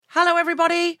Hello,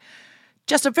 everybody.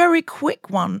 Just a very quick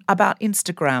one about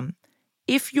Instagram.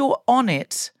 If you're on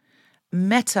it,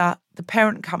 Meta, the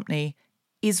parent company,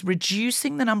 is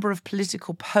reducing the number of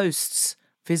political posts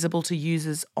visible to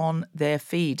users on their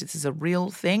feed. This is a real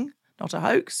thing, not a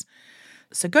hoax.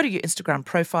 So go to your Instagram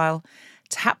profile,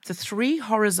 tap the 3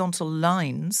 horizontal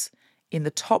lines in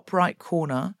the top right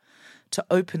corner to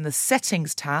open the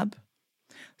Settings tab,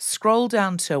 scroll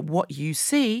down to What You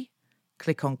See,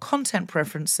 click on Content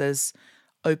Preferences,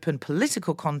 open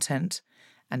Political Content,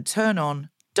 and turn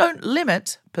on Don't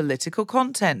Limit Political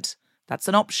Content. That's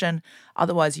an option.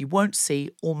 Otherwise, you won't see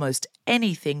almost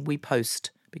anything we post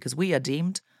because we are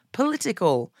deemed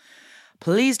political.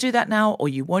 Please do that now, or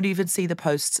you won't even see the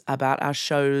posts about our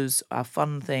shows, our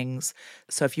fun things.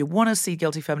 So if you want to see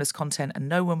Guilty Feminist content and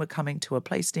know when we're coming to a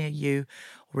place near you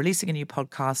or releasing a new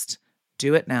podcast,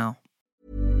 do it now.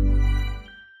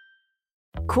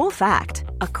 Cool fact,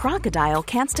 a crocodile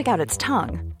can't stick out its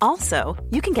tongue. Also,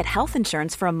 you can get health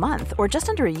insurance for a month or just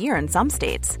under a year in some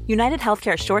states. United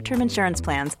Healthcare short-term insurance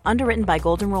plans, underwritten by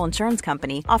Golden Rule Insurance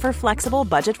Company, offer flexible,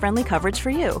 budget-friendly coverage for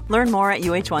you. Learn more at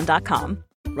uh1.com.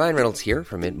 Ryan Reynolds here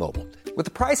from Mint Mobile. With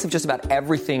the price of just about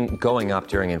everything going up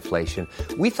during inflation,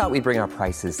 we thought we'd bring our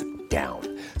prices down.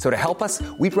 So to help us,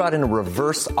 we brought in a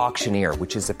reverse auctioneer,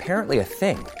 which is apparently a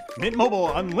thing. Mint Mobile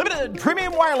Unlimited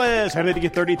Premium Wireless. How to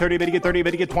get 30, 30, bit to get 30,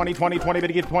 bit to get 20, 20, 20, bit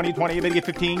to get 20, 20, bit to get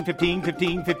 15, 15,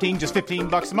 15, 15, just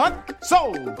 $15 a month?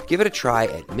 Sold! Give it a try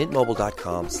at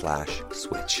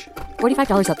mintmobile.com/switch.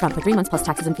 $45 up front for 3 months plus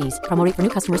taxes and fees. Promo rate for new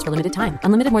customers for limited time.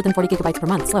 Unlimited more than 40 gigabytes per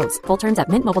month. Slows full terms at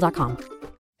mintmobile.com.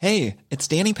 Hey, it's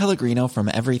Danny Pellegrino from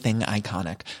Everything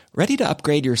Iconic. Ready to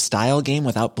upgrade your style game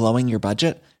without blowing your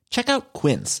budget? Check out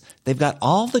Quince. They've got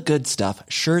all the good stuff,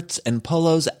 shirts and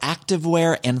polos,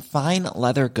 activewear, and fine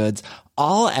leather goods,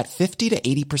 all at 50 to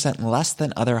 80% less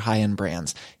than other high-end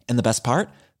brands. And the best part?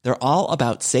 They're all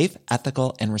about safe,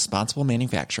 ethical, and responsible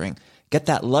manufacturing. Get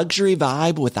that luxury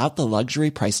vibe without the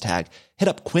luxury price tag. Hit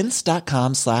up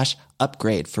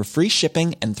quince.com/upgrade for free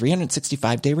shipping and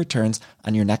 365-day returns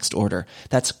on your next order.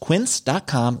 That's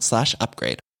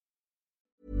quince.com/upgrade.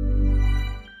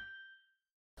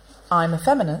 I'm a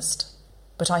feminist,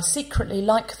 but I secretly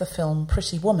like the film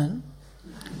Pretty Woman,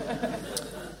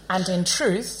 and in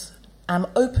truth am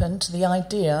open to the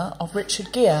idea of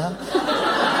Richard Gere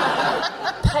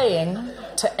paying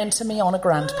to enter me on a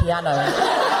grand piano.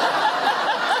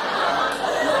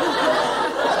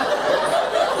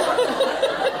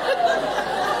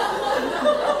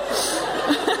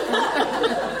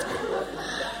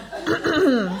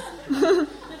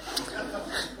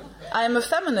 I am a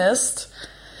feminist,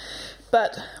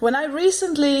 but when I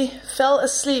recently fell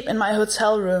asleep in my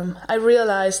hotel room, I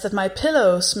realized that my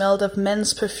pillow smelled of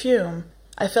men's perfume.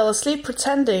 I fell asleep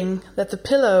pretending that the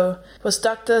pillow was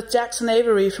Dr. Jackson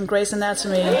Avery from Grey's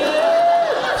Anatomy,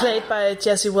 played by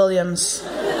Jesse Williams.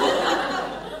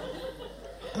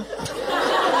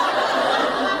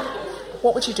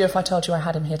 What would you do if I told you I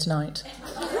had him here tonight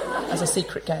as a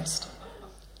secret guest?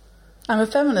 I'm a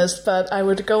feminist, but I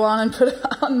would go on and put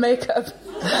on makeup.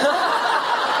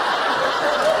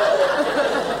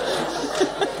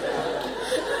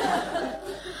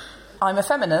 I'm a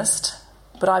feminist,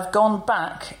 but I've gone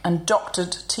back and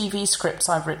doctored TV scripts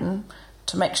I've written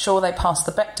to make sure they pass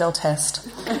the Bechdel test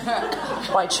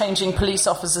by changing police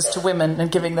officers to women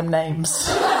and giving them names.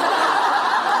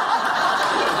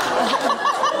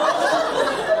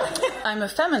 I'm a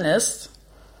feminist,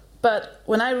 but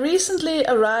when I recently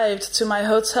arrived to my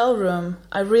hotel room,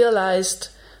 I realized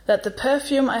that the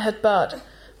perfume I had bought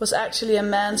was actually a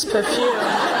man's perfume.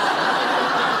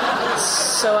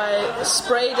 So I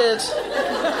sprayed it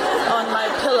on my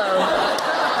pillow.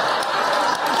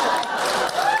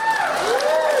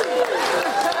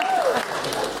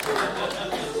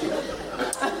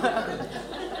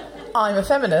 I'm a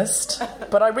feminist,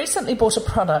 but I recently bought a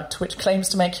product which claims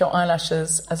to make your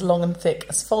eyelashes as long and thick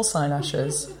as false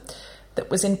eyelashes,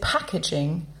 that was in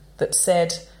packaging that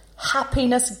said,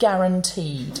 happiness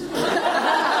guaranteed.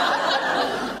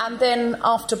 And then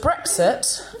after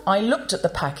Brexit, I looked at the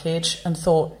package and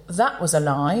thought, that was a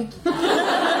lie.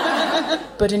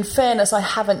 But in fairness, I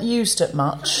haven't used it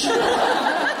much.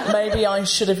 Maybe I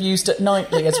should have used it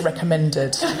nightly as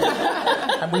recommended.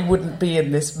 And we wouldn't be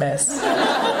in this mess.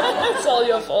 It's all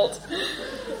your fault.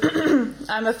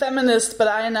 I'm a feminist, but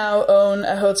I now own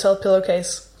a hotel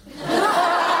pillowcase.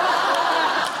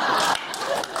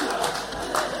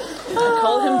 I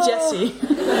call him Jesse.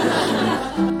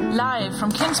 Live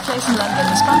from King's Place in London,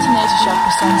 the Spontaneity Show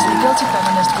presents The Guilty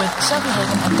Feminist with Sophie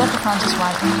Hagen and Deborah Francis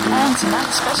White, and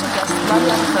tonight's special guest,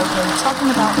 Lolly Adefope, talking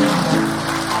about England.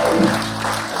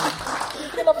 You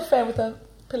can have a affair with a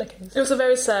pillowcase. It was a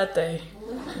very sad day.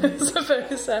 It was a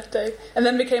very sad day. And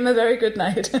then became a very good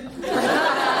night.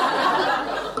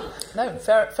 No,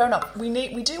 fair enough.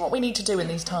 We do what we need to do in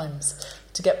these times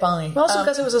to get by. Also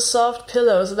because it was a soft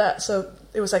pillow, so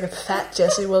it was like a fat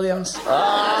Jesse Williams.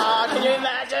 Oh, can you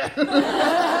imagine?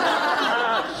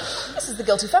 This is The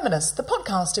Guilty Feminist, the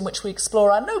podcast in which we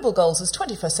explore our noble goals as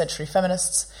 21st century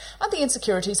feminists and the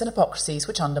insecurities and hypocrisies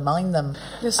which undermine them.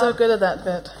 You're so good at that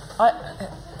bit.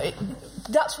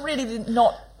 That's really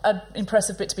not an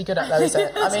impressive bit to be good at, though, is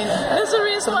it? I mean, there's a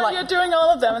reason why you're doing all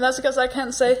of them, and that's because I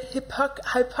can't say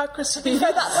hypocrisy. It's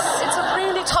a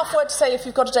really tough word to say if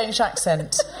you've got a Danish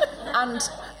accent. And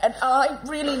I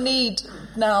really need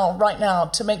right now,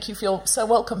 to make you feel so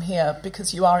welcome here,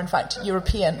 because you are, in fact,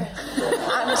 European.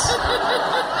 And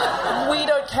we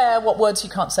don't care what words you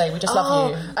can't say, we just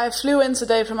love you. I flew in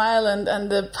today from Ireland, and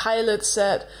the pilot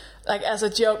said, like as a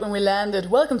joke when we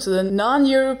landed, "Welcome to the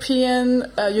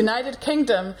non-European United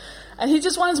Kingdom," and he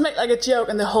just wanted to make like a joke,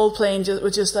 and the whole plane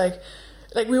was just like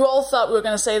we all thought we were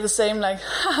going to say the same, like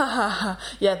ha ha ha ha,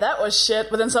 yeah, that was shit,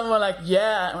 but then someone were like,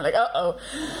 yeah, and we're like, and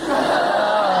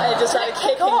it just started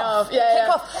kicking off.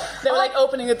 They were like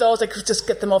opening the doors, like just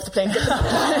get them off the plane.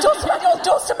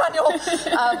 Doors to manual.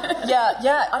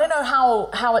 Yeah. I don't know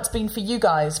how it's been for you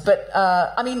guys, but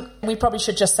I mean, we probably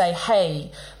should just say,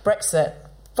 hey, Brexit.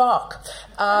 Fuck.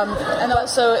 And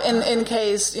also, in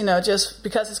case, just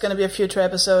because it's going to be a future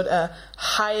episode,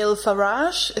 Heil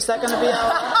Farage, is that going to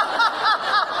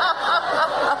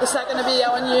be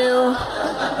our new,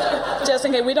 just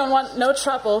in case we don't want no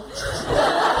trouble.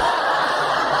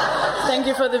 Thank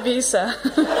you for the visa.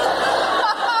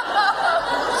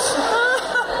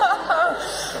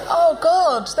 Oh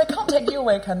God, they can't take you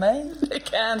away, can they? They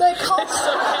can. They can't.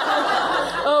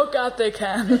 Oh God, they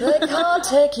can. They can't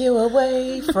take you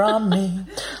away from me.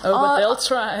 Oh, but they'll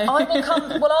try.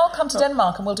 I'll come to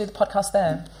Denmark and we'll do the podcast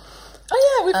there. Oh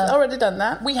yeah, we've already done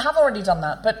that. We have already done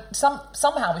that, but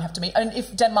somehow we have to meet. And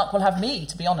if Denmark will have me,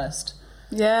 to be honest.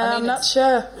 Yeah, I'm not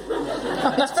sure.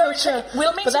 That's very sure.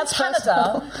 We'll meet in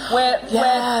Canada, where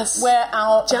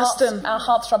our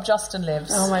heartthrob Justin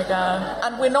lives. Oh my God!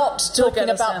 And we're not talking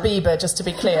about Bieber, just to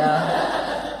be clear.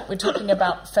 We're talking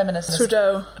about feminist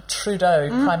Trudeau,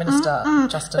 Prime Minister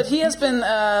Justin. But he has been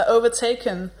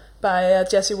overtaken by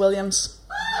Jesse Williams,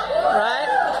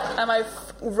 right? Am I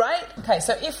right? Okay,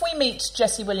 so if we meet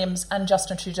Jesse Williams and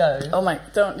Justin Trudeau,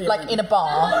 in a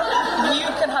bar, you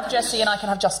can have Jesse and I can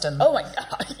have Justin. Oh my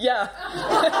God, yeah.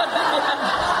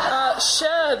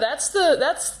 Sure, that's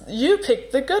you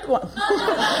picked the good one.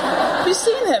 Have you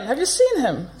seen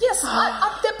him? Yes,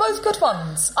 they're both good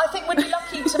ones. I think we'd be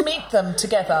lucky to meet them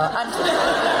together. And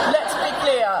let's be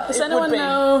clear, does anyone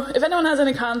know if anyone has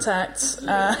any contacts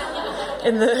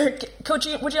in the?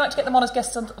 Would you like to get them on as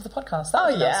guests of the podcast? That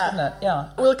would be nice, wouldn't it? Yeah.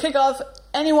 We'll kick off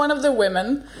any one of the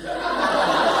women. Kicking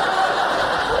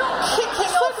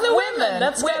off the women.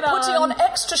 We're putting on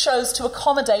extra shows to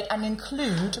accommodate and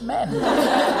include men.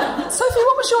 Sophie,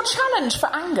 what was your challenge for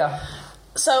anger?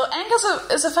 So anger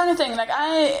is a funny thing. Like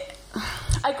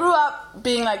I grew up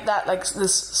being like that, like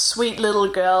this sweet little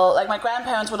girl. Like my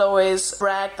grandparents would always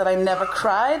brag that I never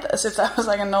cried, as if that was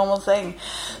like a normal thing.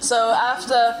 So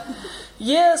after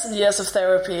years and years of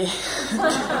therapy,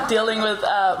 dealing with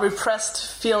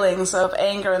repressed feelings of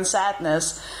anger and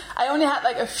sadness, I only had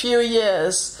like a few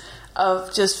years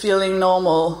of just feeling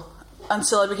normal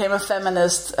until I became a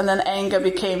feminist, and then anger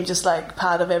became just like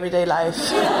part of everyday life.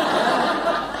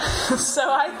 So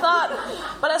I thought,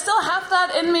 but I still have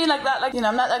that in me, like that,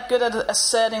 I'm not that good at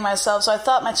asserting myself. So I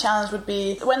thought my challenge would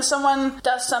be when someone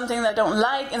does something that I don't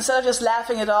like, instead of just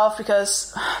laughing it off,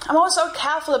 because I'm always so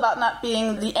careful about not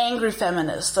being the angry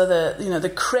feminist or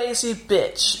the crazy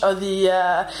bitch or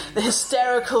the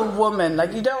hysterical woman.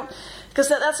 Like you don't, because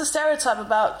that's a stereotype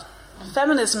about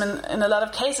feminism in a lot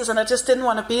of cases, and I just didn't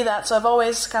want to be that. So I've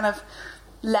always kind of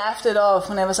laughed it off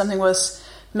whenever something was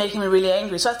making me really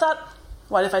angry. So I thought,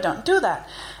 what if I don't do that?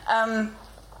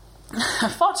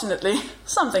 Fortunately,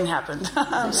 something happened.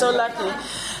 I'm so lucky.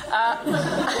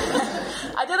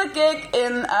 I did a gig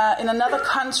in another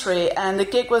country, and the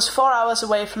gig was 4 hours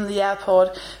away from the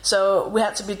airport, so we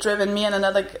had to be driven, me and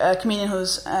another comedian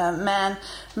who's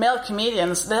male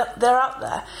comedians, they're out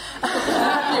there.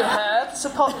 Have you heard?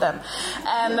 Support them.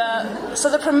 And so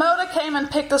the promoter came and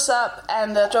picked us up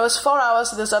and drove us 4 hours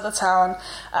to this other town.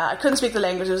 I couldn't speak the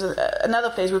language. It was another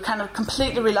place. We were kind of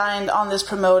completely reliant on this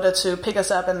promoter to pick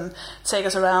us up and take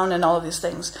us around and all of these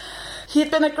things. He'd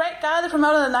been a great guy, the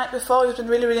promoter, the night before. He'd been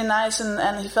really, really nice,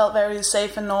 and he felt very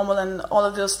safe and normal and all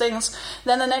of those things.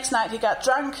 Then the next night he got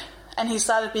drunk, and he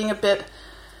started being a bit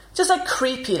just like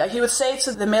creepy. Like he would say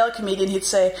to the male comedian, he'd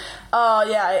say, "Oh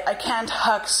yeah, I can't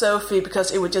hug Sophie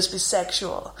because it would just be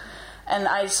sexual." And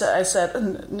I said,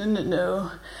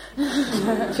 no,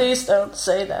 please don't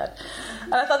say that.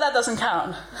 And I thought that doesn't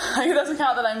count. Like, it doesn't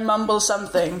count that I mumble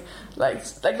something. Like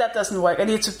that doesn't work. I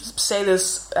need to say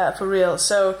this for real.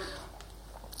 So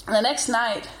the next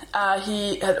night,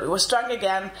 he was drunk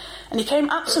again, and he came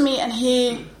up to me and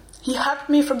he hugged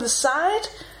me from the side.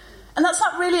 And that's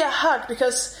not really a hug,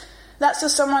 because that's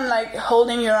just someone like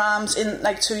holding your arms in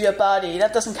like to your body.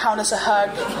 That doesn't count as a hug.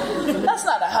 That's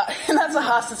not a hug. That's a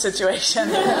hostage situation.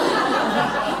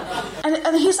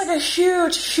 And he's like a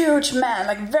huge man,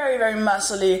 like very, very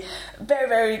muscly, very,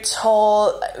 very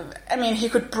tall. I mean, he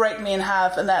could break me in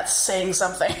half, and that's saying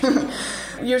something.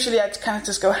 Usually I'd kind of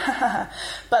just go,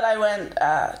 but I went,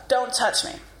 don't touch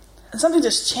me. And something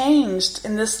just changed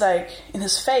in this, like, in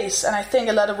his face. And I think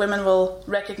a lot of women will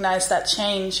recognize that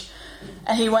change.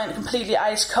 And he went completely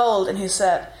ice cold, and he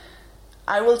said,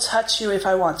 "I will touch you if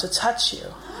I want to touch you."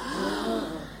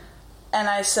 And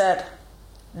I said,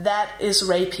 "That is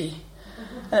rapey."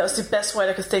 And that was the best word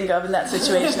I could think of in that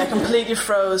situation. I completely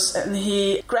froze, and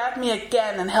he grabbed me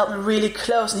again and held me really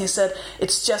close, and he said,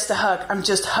 "It's just a hug. I'm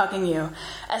just hugging you."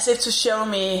 As if to show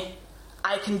me,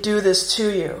 I can do this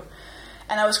to you.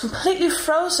 And I was completely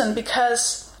frozen,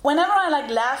 because whenever I like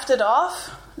laughed it off,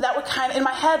 that would kind of, in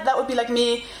my head, that would be like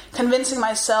me convincing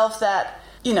myself that,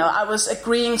 you know, I was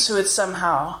agreeing to it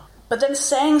somehow. But then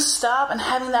saying stop and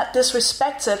having that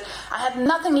disrespected, I had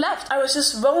nothing left. I was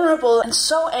just vulnerable and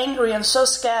so angry and so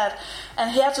scared.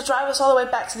 And he had to drive us all the way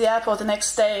back to the airport the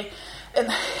next day. And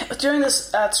during this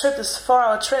trip, this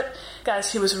 4-hour trip,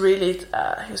 guys, he was really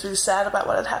sad about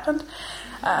what had happened.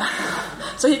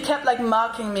 So he kept like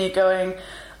mocking me, going,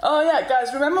 "Oh yeah,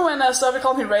 guys, remember when Sophie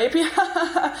called me rapey?"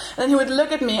 And then he would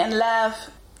look at me and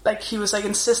laugh, like he was like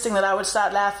insisting that I would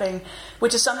start laughing,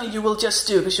 which is something you will just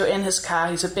do because you're in his car.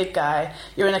 He's a big guy.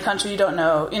 You're in a country you don't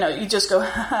know. You know, you just go.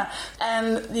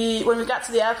 And when we got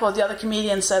to the airport, the other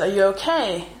comedian said, "Are you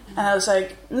okay?" And I was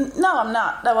like, "No, I'm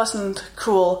not. That wasn't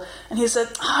cool." And he said,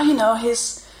 "Oh, you know,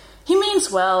 he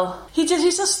means well.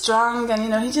 He's just drunk, and you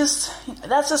know,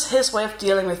 that's just his way of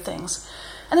dealing with things."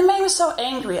 And it made me so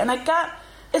angry. And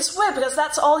it's weird, because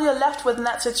that's all you're left with in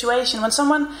that situation. When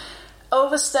someone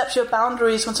oversteps your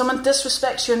boundaries, when someone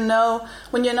disrespects you,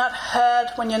 when you're not heard,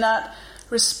 when you're not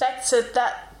respected,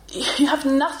 that you have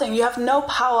nothing. You have no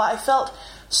power. I felt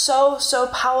so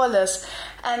powerless,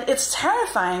 and it's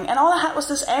terrifying. And all I had was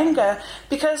this anger,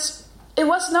 because it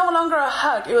was no longer a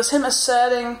hug. It was him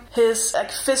asserting his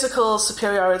like physical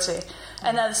superiority.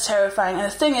 And that is terrifying. And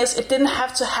the thing is, it didn't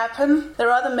have to happen. There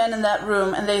are other men in that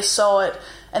room, and they saw it,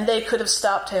 and they could have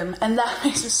stopped him. And that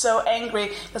makes me so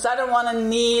angry, because I don't want to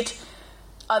need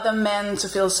other men to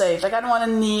feel safe. Like, I don't want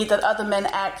to need that other men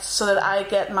act so that I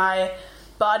get my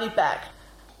body back.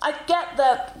 I get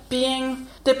that being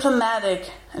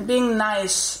diplomatic and being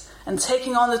nice and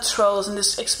taking on the trolls and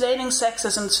just explaining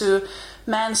sexism to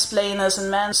mansplainers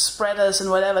and manspreaders and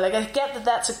whatever. Like, I get that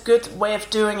that's a good way of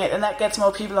doing it, and that gets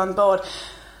more people on board.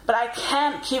 But I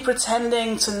can't keep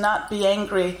pretending to not be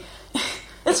angry.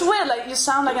 It's weird, like, you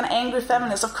sound like an angry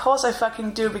feminist. Of course I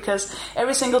fucking do, because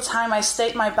every single time I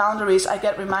state my boundaries, I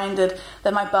get reminded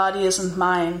that my body isn't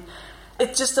mine.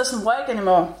 It just doesn't work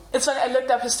anymore. It's like, I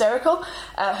looked up hysterical.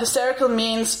 Hysterical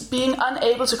means being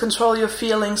unable to control your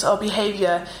feelings or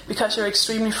behavior because you're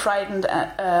extremely frightened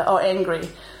or angry.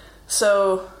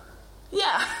 So,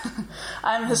 yeah,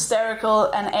 I'm hysterical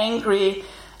and angry,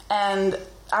 and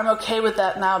I'm okay with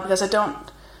that now, because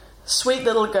sweet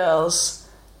little girls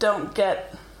don't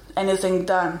get anything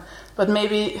done, but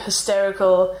maybe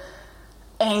hysterical,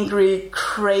 angry,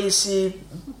 crazy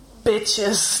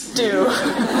bitches do.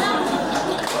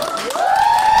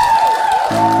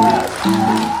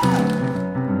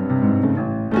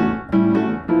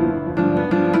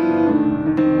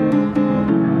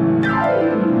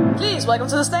 Please welcome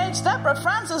to the stage, Deborah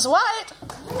Francis White.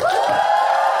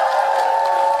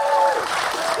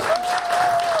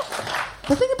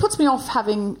 The thing that puts me off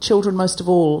having children most of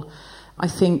all, I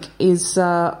think, is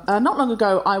not long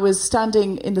ago I was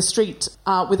standing in the street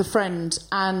with a friend,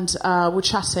 and we're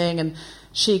chatting, and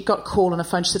she got a call on her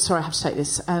phone. She said, "Sorry, I have to take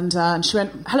this." And she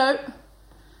went, "Hello?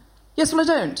 Yes, well, I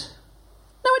don't."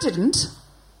 "No, I didn't."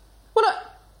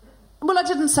 Well, I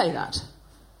didn't say that."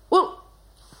 Well,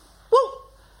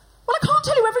 I can't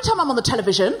tell you every time I'm on the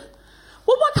television.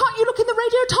 Well, why can't you look in the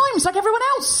Radio Times like everyone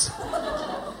else?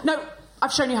 "No,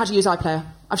 I've shown you how to use iPlayer.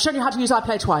 I've shown you how to use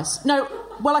iPlayer twice." "No,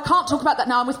 well, I can't talk about that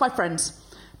now. I'm with my friends.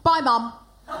 Bye, Mum."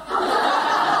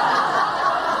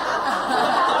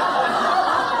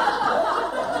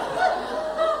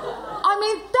 I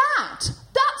mean, that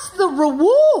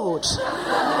reward.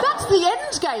 That's the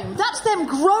end game. That's them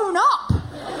grown up.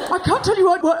 I can't tell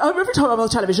you every time I'm on the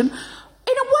television.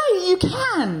 In a way, you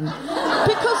can.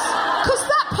 Because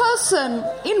that person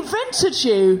invented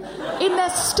you in their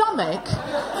stomach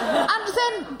and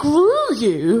then grew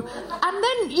you, and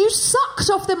then you sucked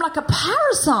off them like a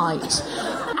parasite.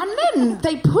 And then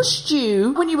they pushed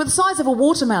you, when you were the size of a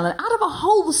watermelon, out of a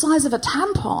hole the size of a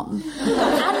tampon.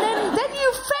 And then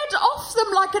you fed off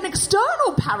them like an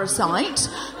external parasite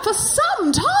for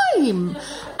some time.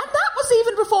 That was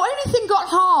even before anything got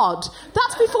hard.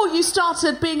 That's before you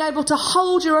started being able to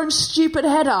hold your own stupid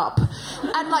head up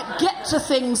and, like, get to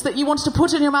things that you wanted to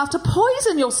put in your mouth to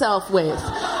poison yourself with.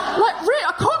 Like, really,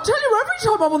 I can't tell you every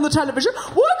time I'm on the television,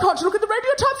 why can't you look at the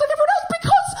Radio Times like everyone else?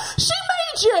 Because she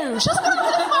made you. She doesn't want to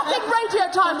look at the fucking Radio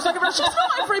Times like everyone else. She's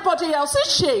not everybody else,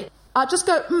 is she? Just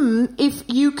go, if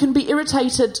you can be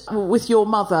irritated with your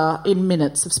mother in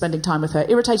minutes of spending time with her.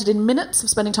 Irritated in minutes of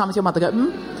spending time with your mother. Go,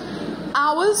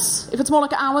 Hours, if it's more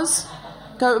like hours,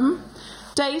 go,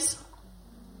 Days,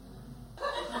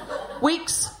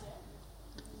 weeks,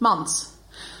 months.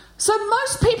 So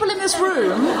most people in this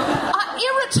room are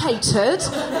irritated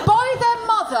by their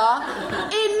mother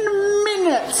in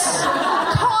minutes.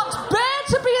 Can't bear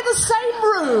to be in the same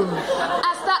room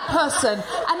as that person.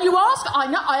 And you ask,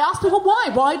 I ask people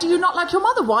why. Why do you not like your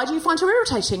mother? Why do you find her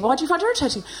irritating? Why do you find her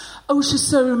irritating? Oh, she's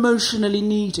so emotionally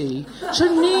needy.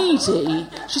 So needy.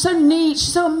 She's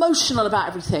so emotional about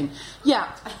everything.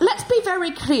 Yeah, let's be very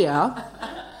clear.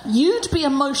 You'd be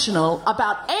emotional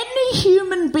about any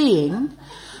human being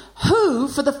who,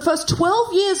 for the first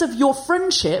 12 years of your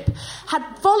friendship, had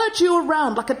followed you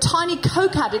around like a tiny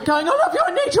coke addict going, I love you, I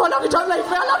need you, I love you, don't leave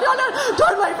me, I love you, I love you,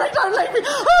 don't leave me,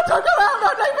 oh, don't go out,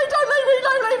 don't leave me, don't leave me,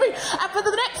 don't leave me. And for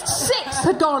the next 6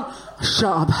 had gone,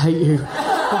 shut up, hate you.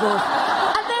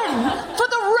 And then, for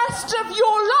the rest of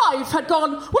your life, had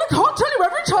gone, well, I can't tell you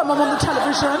every time I'm on the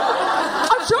television.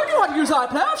 I've shown you how to use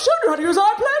iPlayer, I've shown you how to use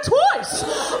iPlayer twice.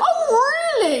 Oh,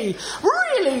 really?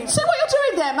 Really? See what you're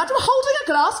doing there, madam? Holding a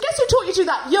glass. Guess who taught you to do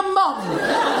that? Your mum.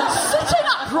 Sitting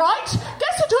upright.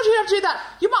 Guess who taught you how to do that?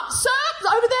 Your mum. Sir,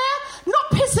 over there,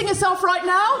 not pissing yourself right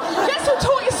now. Guess who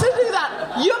taught you to do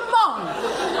that? Your mum.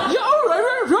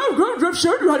 I've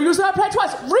shown you how to use that iPlayer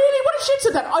twice. Really? What if she'd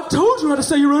said that? I've told you how to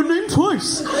say your own name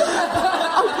twice. I've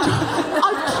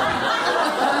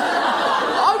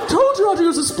told you how to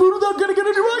use a spoon without getting it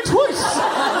right twice.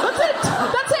 That's it.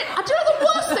 That's it. And do you know the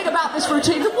worst thing about this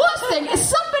routine? The worst thing is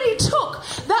somebody took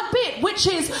that bit, which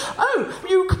is,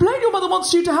 you complain your mother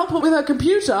wants you to help her with her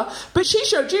computer, but she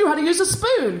showed you how to use a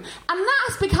spoon. And that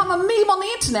has become a meme on the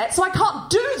internet, so I can't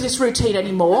do this routine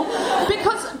anymore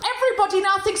because everybody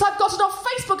now thinks I've got it off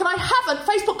Facebook and I haven't.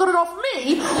 Facebook got it off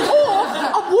me. Or,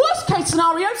 a worst case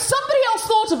scenario, somebody else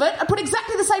thought of it and put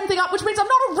exactly the same thing up, which means I'm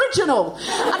not original.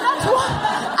 And that's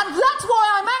why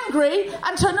I'm angry,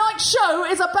 and tonight's show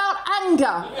is about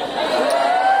anger.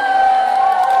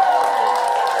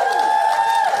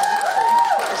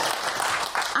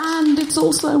 And it's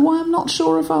also why I'm not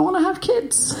sure if I want to have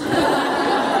kids.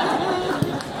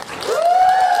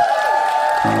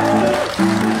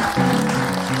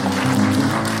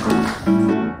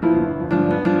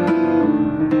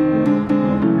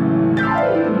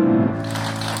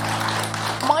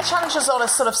 My challenge is on a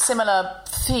sort of similar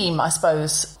theme, I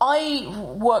suppose. I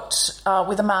worked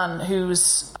with a man who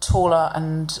was taller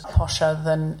and posher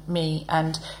than me,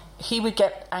 and he would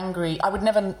get angry. I would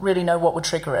never really know what would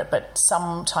trigger it, but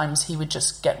sometimes he would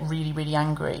just get really, really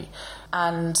angry.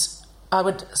 And I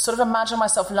would sort of imagine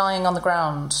myself lying on the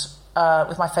ground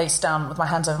with my face down, with my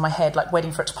hands over my head, like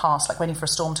waiting for it to pass, like waiting for a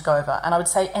storm to go over. And I would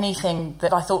say anything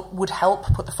that I thought would help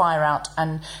put the fire out,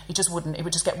 and it just wouldn't. It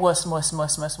would just get worse and worse and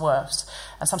worse and worse and worse.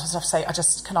 And sometimes I'd say,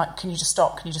 can you just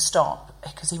stop? Can you just stop?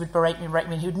 Because he would berate me,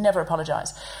 and he would never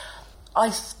apologise.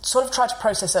 I sort of tried to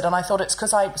process it, and I thought it's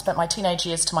because I spent my teenage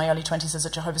years to my early 20s as a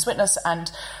Jehovah's Witness,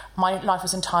 and my life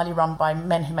was entirely run by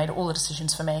men who made all the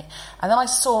decisions for me. And then I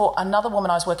saw another woman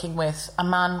I was working with, a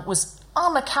man was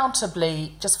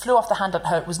unaccountably just flew off the handle at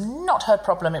her. It was not her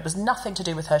problem. It was nothing to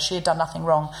do with her. She had done nothing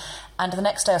wrong. And the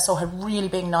next day I saw her really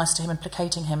being nice to him and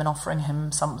placating him and offering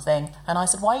him something. And I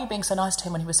said, why are you being so nice to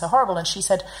him when he was so horrible? And she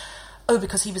said, oh,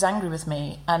 because he was angry with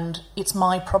me, and it's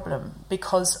my problem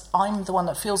because I'm the one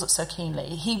that feels it so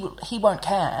keenly. He won't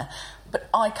care, but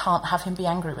I can't have him be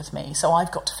angry with me, so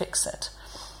I've got to fix it.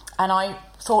 And I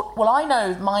thought, well, I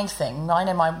know my thing. I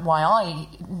know why I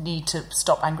need to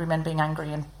stop angry men being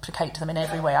angry and placate them in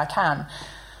every way I can.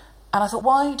 And I thought,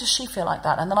 why does she feel like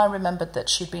that? And then I remembered that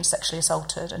she'd been sexually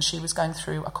assaulted and she was going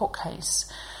through a court case.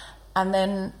 And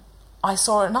then I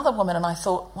saw another woman and I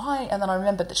thought, why? And then I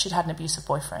remembered that she'd had an abusive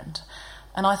boyfriend.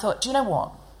 And I thought, do you know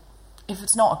what? If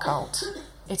it's not a cult,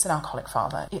 it's an alcoholic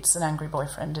father, it's an angry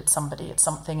boyfriend, it's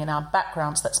something in our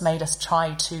backgrounds that's made us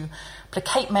try to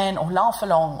placate men or laugh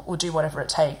along or do whatever it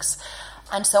takes.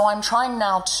 And so I'm trying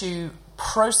now to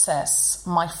process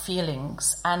my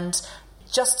feelings and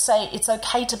just say it's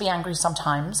okay to be angry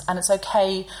sometimes, and it's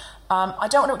okay. I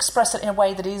don't want to express it in a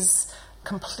way that is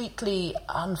completely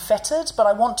unfettered, but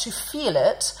I want to feel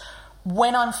it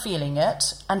when I'm feeling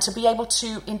it, and to be able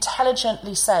to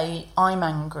intelligently say I'm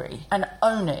angry and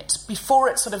own it before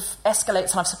it sort of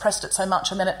escalates and I've suppressed it so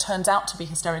much and then it turns out to be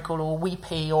hysterical or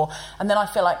weepy, and then I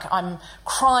feel like I'm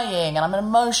crying and I'm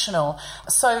emotional.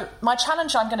 So my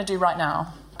challenge I'm going to do right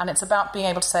now, and it's about being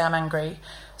able to say I'm angry.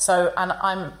 So, and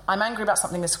I'm angry about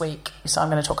something this week, so I'm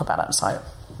going to talk about it. So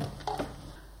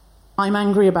I'm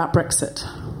angry about Brexit.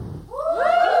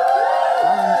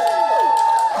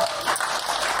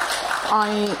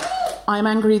 I'm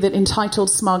angry that entitled,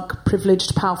 smug,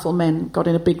 privileged, powerful men got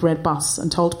in a big red bus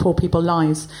and told poor people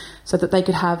lies so that they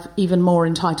could have even more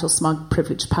entitled, smug,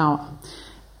 privileged power,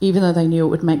 even though they knew it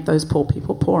would make those poor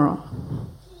people poorer.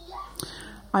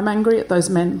 I'm angry at those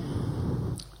men.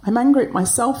 I'm angry at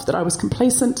myself that I was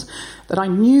complacent, that I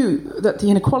knew that the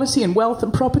inequality in wealth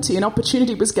and property and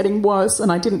opportunity was getting worse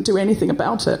and I didn't do anything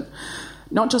about it.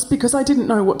 Not just because I didn't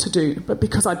know what to do, but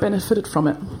because I benefited from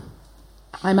it.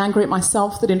 I'm angry at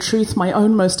myself that in truth my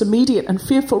own most immediate and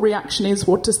fearful reaction is,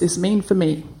 what does this mean for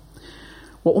me?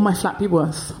 What will my flat be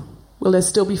worth? Will there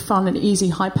still be fun and easy,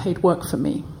 high-paid work for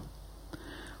me?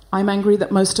 I'm angry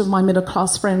that most of my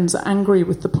middle-class friends are angry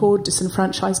with the poor,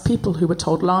 disenfranchised people who were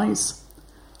told lies.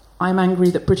 I'm angry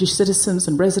that British citizens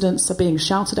and residents are being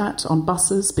shouted at on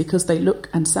buses because they look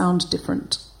and sound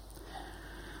different.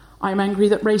 I'm angry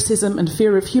that racism and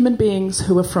fear of human beings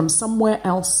who are from somewhere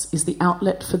else is the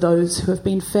outlet for those who have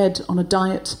been fed on a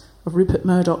diet of Rupert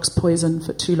Murdoch's poison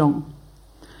for too long.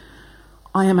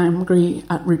 I am angry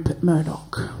at Rupert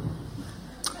Murdoch,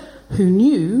 who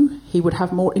knew he would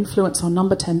have more influence on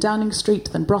number 10 Downing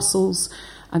Street than Brussels,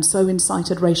 and so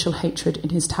incited racial hatred in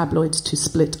his tabloids to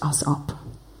split us up.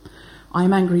 I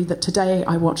am angry that today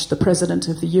I watched the President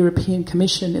of the European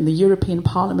Commission in the European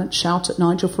Parliament shout at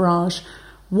Nigel Farage,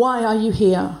 "Why are you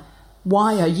here?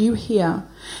 Why are you here?"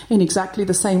 in exactly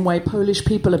the same way Polish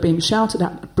people are being shouted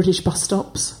at British bus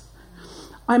stops.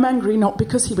 I'm angry not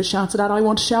because he was shouted at, I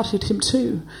want to shout at him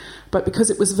too, but because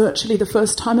it was virtually the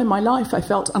first time in my life I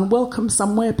felt unwelcome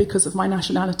somewhere because of my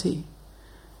nationality.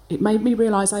 It made me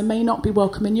realise I may not be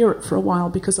welcome in Europe for a while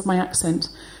because of my accent,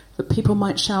 that people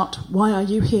might shout, "Why are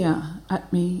you here?"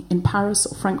 at me in Paris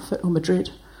or Frankfurt or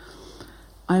Madrid.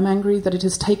 I'm angry that it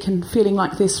has taken feeling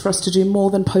like this for us to do more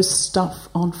than post stuff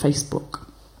on Facebook.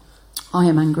 I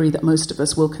am angry that most of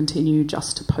us will continue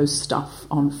just to post stuff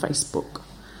on Facebook.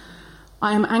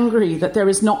 I am angry that there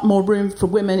is not more room for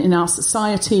women in our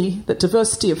society, that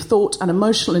diversity of thought and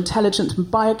emotional intelligence and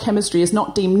biochemistry is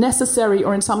not deemed necessary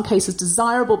or in some cases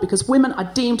desirable because women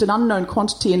are deemed an unknown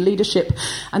quantity in leadership,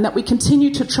 and that we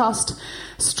continue to trust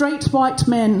straight white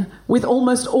men with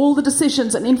almost all the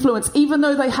decisions and influence, even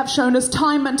though they have shown us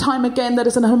time and time again that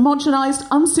as an homogenized,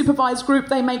 unsupervised group,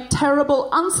 they make terrible,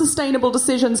 unsustainable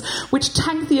decisions which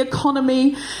tank the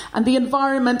economy and the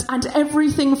environment and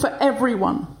everything for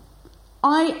everyone.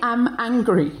 I am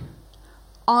angry.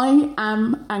 I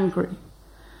am angry.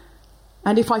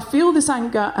 And if I feel this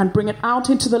anger and bring it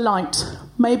out into the light,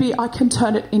 maybe I can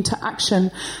turn it into action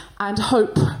and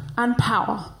hope and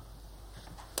power.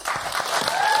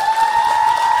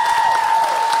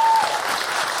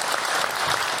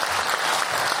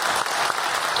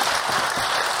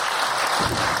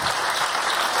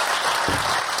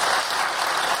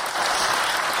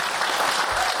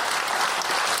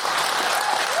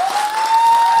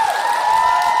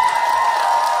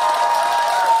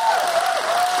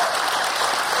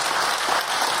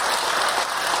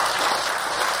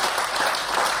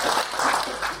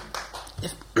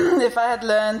 If I had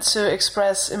learned to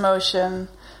express emotion,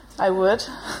 I would.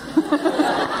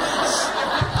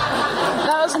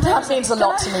 That means a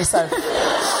lot to me, so. Can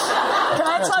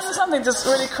I tell you something just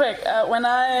really quick? When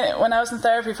I was in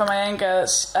therapy for my anger,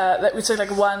 that we took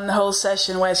like one whole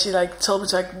session where she like told me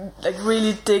to like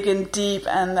really dig in deep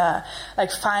and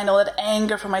like find all that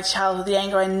anger from my childhood, the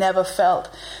anger I never felt,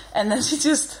 and then she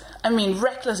just,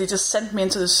 recklessly just sent me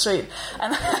into the street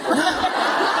and.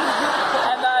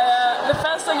 The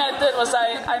first thing I did was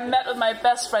I met with my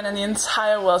best friend in the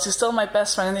entire world. She's still my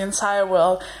best friend in the entire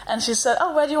world. And she said,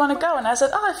 "Oh, where do you want to go?" And I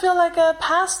said, "Oh, I feel like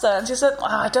pasta." And she said, "Oh,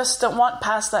 I just don't want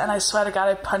pasta." And I swear to God,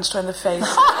 I punched her in the face.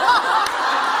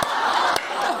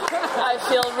 I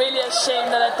feel really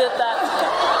ashamed that I did that.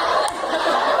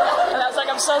 And I was like,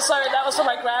 "I'm so sorry. That was for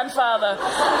my grandfather.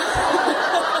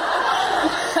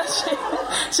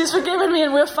 She's forgiven me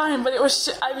and we're fine, but it was,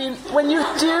 I mean, when you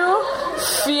do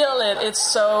feel it, it's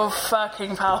so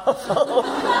fucking powerful. So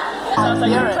I was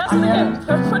like, press it again.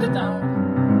 Put it down.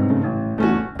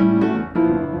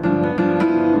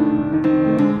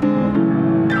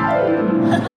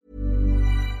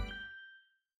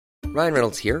 Ryan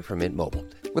Reynolds here from Mint Mobile.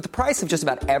 With the price of just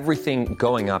about everything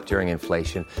going up during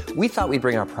inflation, we thought we'd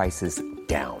bring our prices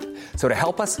down. So to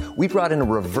help us, we brought in a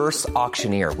reverse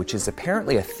auctioneer, which is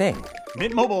apparently a thing.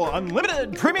 Mint Mobile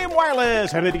Unlimited Premium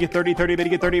Wireless. How to get 30, 30, how to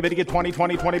get 30, how to get 20,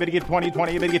 20, 20, how to get 20,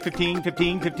 20, how to get 15,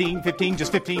 15, 15, 15,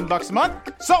 just $15 a month?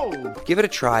 Sold! Give it a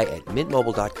try at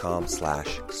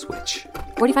mintmobile.com/switch.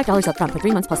 $45 up front for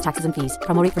 3 months plus taxes and fees.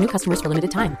 Promo rate for new customers for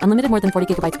limited time. Unlimited more than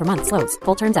 40 gigabytes per month. Slows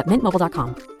full terms at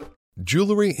mintmobile.com.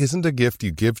 Jewelry isn't a gift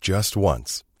you give just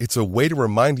once. It's a way to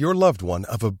remind your loved one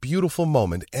of a beautiful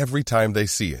moment every time they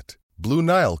see it. Blue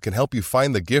Nile can help you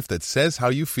find the gift that says how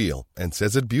you feel and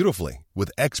says it beautifully, with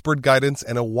expert guidance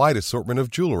and a wide assortment of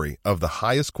jewelry of the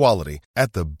highest quality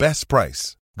at the best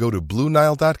price. Go to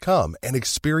BlueNile.com and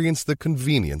experience the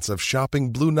convenience of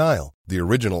shopping Blue Nile, the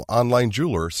original online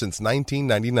jeweler since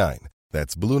 1999.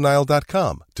 That's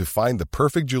BlueNile.com to find the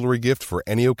perfect jewelry gift for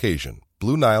any occasion.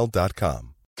 BlueNile.com.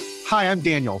 Hi, I'm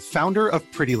Daniel, founder of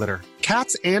Pretty Litter.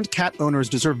 Cats and cat owners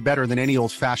deserve better than any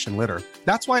old-fashioned litter.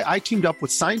 That's why I teamed up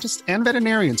with scientists and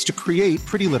veterinarians to create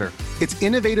Pretty Litter. Its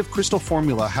innovative crystal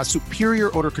formula has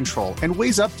superior odor control and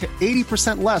weighs up to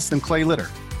 80% less than clay litter.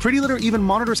 Pretty Litter even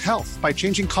monitors health by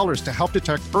changing colors to help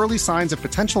detect early signs of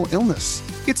potential illness.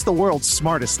 It's the world's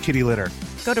smartest kitty litter.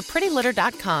 Go to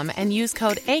prettylitter.com and use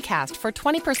code ACAST for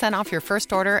 20% off your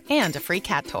first order and a free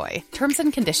cat toy. Terms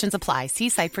and conditions apply. See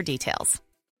site for details.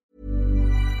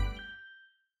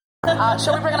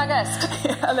 Shall we bring in our guest?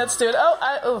 Yeah, let's do it.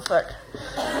 Oh, fuck.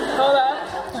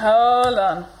 Hold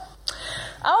on.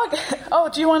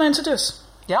 Do you want to introduce?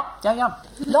 Yeah.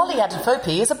 Lolly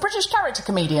Adefope is a British character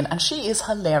comedian, and she is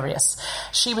hilarious.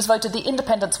 She was voted the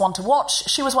Independent's one to watch.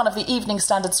 She was one of the Evening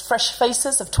Standard's Fresh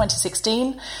Faces of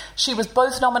 2016. She was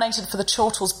both nominated for the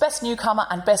Chortle's Best Newcomer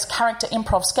and Best Character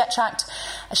Improv Sketch Act.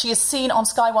 She is seen on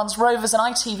Sky One's Rovers and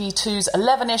ITV2's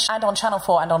 11ish and on Channel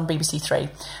 4 and on BBC 3.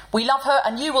 We love her,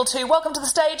 and you will too. Welcome to the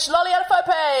stage, Lolly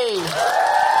Adefope!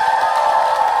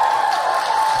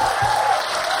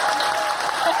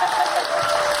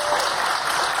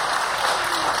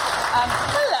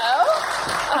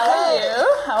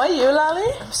 How are you,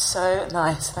 Lolly? I'm so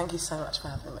nice. Thank you so much for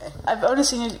having me. I've only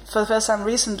seen you for the first time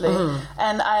recently,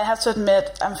 and I have to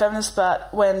admit, I'm feminist, but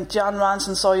when John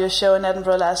Ronson saw your show in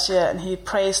Edinburgh last year and he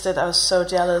praised it, I was so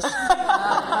jealous.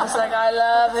 I was like, I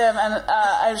love him, and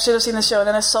I should have seen the show, and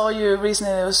then I saw you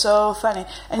recently, and it was so funny.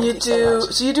 And you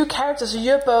do characters, so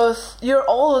you're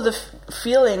all of the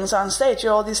feelings on stage,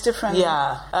 you're all these different...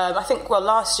 Yeah, I think,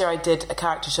 last year I did a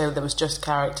character show that was just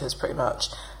characters, pretty much.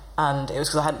 And it was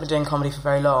because I hadn't been doing comedy for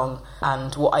very long,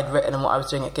 and what I'd written and what I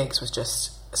was doing at gigs was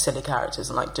just silly characters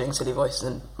and like doing silly voices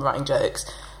and writing jokes.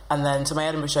 And then so my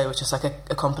Edinburgh show was just like a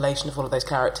compilation of all of those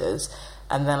characters.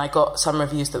 And then I got some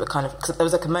reviews that were kind of, because there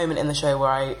was like a moment in the show where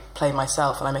I play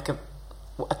myself and I make a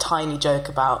tiny joke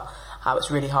about how it's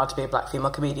really hard to be a black female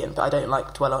comedian, but I don't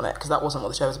like dwell on it because that wasn't what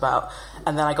the show was about.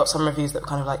 And then I got some reviews that were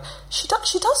kind of like, she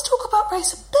does talk about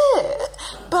race a bit,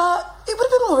 but it would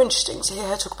have been more interesting to hear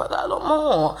her talk about that a lot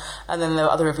more. And then there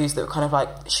were other reviews that were kind of like,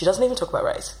 she doesn't even talk about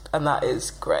race, and that is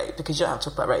great because you don't have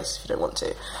to talk about race if you don't want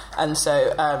to. And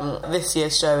so this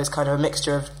year's show is kind of a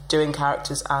mixture of doing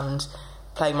characters and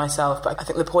playing myself, but I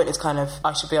think the point is kind of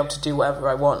I should be able to do whatever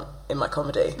I want in my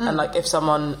comedy. And like if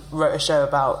someone wrote a show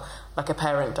about like a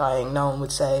parent dying, no one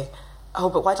would say, oh,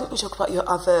 but why didn't you talk about your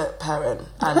other parent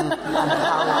and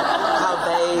how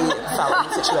they felt in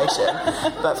the situation?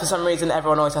 But for some reason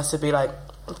everyone always has to be like,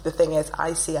 the thing is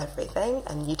I see everything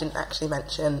and you didn't actually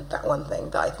mention that one thing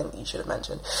that I think you should have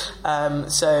mentioned.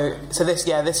 So this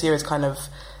year is kind of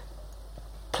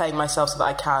playing myself so that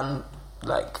I can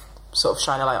like sort of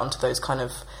shine a light onto those kind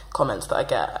of comments that I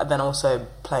get, and then also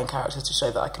playing characters to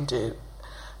show that I can do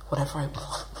whatever I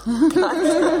want.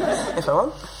 If I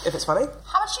want, if it's funny.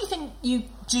 How much do you think you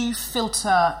do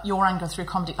filter your anger through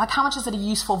comedy? Like, how much is it a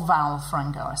useful valve for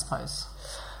anger, I suppose?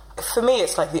 For me,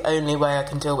 it's like the only way I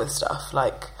can deal with stuff.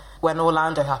 Like, when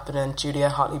Orlando happened and Julia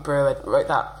Hartley-Brewer wrote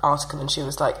that article and she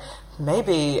was like,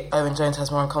 maybe Owen Jones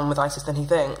has more in common with ISIS than he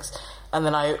thinks. And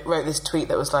then I wrote this tweet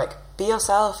that was like, be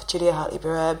yourself, Julia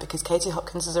Hartley-Brewer, because Katie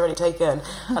Hopkins is already taken.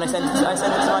 And I sent it to my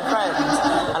friends.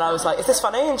 And I was like, is this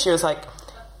funny? And she was like,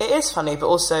 it is funny, but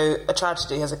also a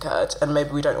tragedy has occurred, and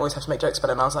maybe we don't always have to make jokes about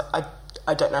it. And I was like,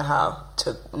 I don't know how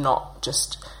to not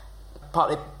just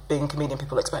partly being a comedian,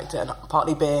 people expect it, and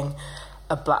partly being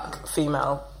a black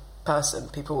female person,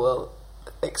 people will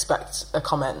expect a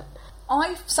comment.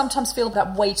 I sometimes feel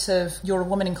that weight of you're a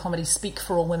woman in comedy, speak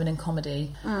for all women in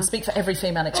comedy, speak for every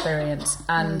female experience,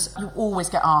 and you always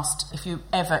get asked, if you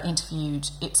ever interviewed,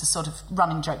 it's a sort of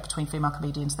running joke between female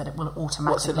comedians that it will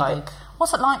automatically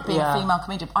what's it like being a female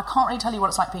comedian? I can't really tell you what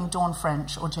it's like being Dawn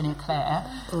French or Jenny Eclair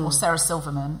or Sarah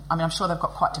Silverman. I mean, I'm sure they've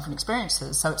got quite different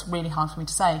experiences, so it's really hard for me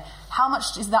to say. How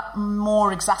much is that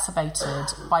more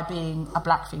exacerbated by being a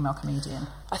black female comedian?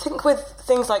 I think with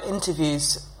things like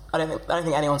interviews, I don't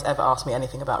think anyone's ever asked me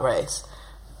anything about race,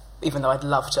 even though I'd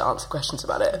love to answer questions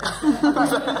about it.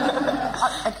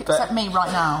 Except me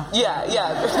right now. Yeah.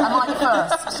 Am I the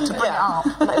first to bring it up?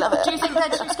 And I love it. Do you think they're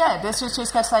too scared? They're too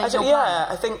scared to say you're black?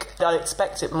 I think I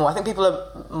expect it more. I think people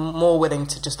are more willing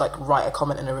to just like write a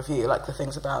comment in a review, like the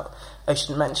things about, oh, you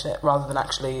shouldn't mention it, rather than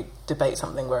actually debate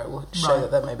something where it will show that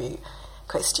they're maybe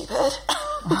quite stupid.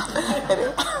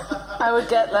 I would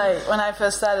get, like, when I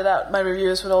first started out, my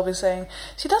reviewers would all be saying,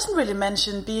 she doesn't really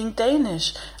mention being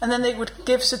Danish. And then they would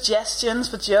give suggestions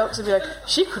for jokes and be like,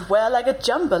 she could wear like a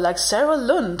jumper like Sarah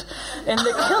Lund in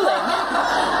The Killing.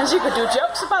 And she could do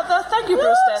jokes about that. Thank you,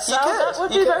 Bruce Dessau. That would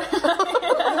be very funny.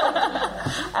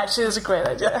 Actually, it's a great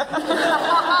idea.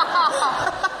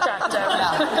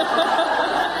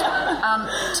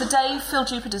 Today, Phil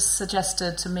Jupiter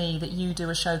suggested to me that you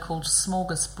do a show called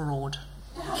Smorgasbord.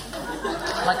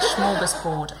 Like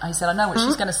smorgasbord. He said, I know what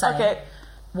she's going to say. Okay.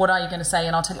 What are you going to say?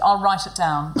 And I'll tell you, I'll write it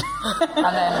down.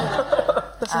 And then...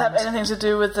 Does it have anything to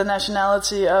do with the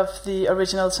nationality of the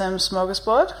original term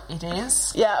smorgasbord? It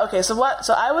is. Yeah, okay, so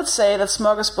I would say that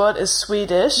smorgasbord is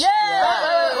Swedish.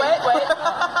 Yeah! Wait.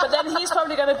 But then he's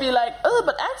probably going to be like, oh,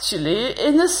 but actually,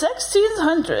 in the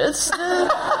 1600s, the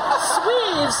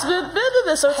Swedes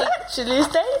were so it's actually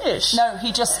Danish. No,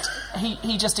 he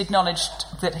just acknowledged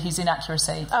that his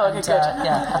inaccuracy. Oh, okay, good.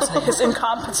 Yeah, absolutely. His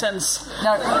incompetence.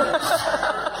 No.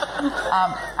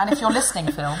 And if you're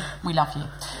listening, Phil, we love you.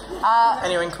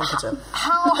 And you're incompetent.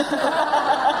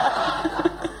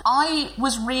 I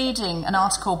was reading an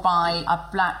article by a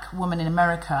black woman in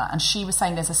America, and she was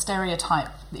saying there's a stereotype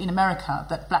in America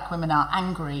that black women are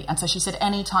angry, and so she said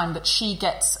any time that she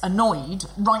gets annoyed,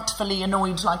 rightfully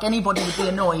annoyed, like anybody would be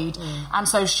annoyed, and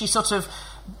so she sort of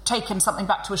taken something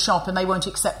back to a shop and they won't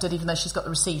accept it even though she's got the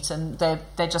receipt, and they're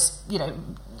just, you know,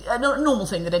 a normal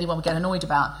thing that anyone would get annoyed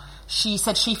about. She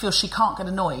said she feels she can't get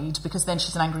annoyed because then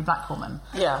she's an angry black woman.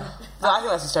 Yeah. I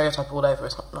think that's a stereotype all over.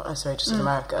 It's not necessarily just in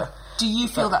America. Do you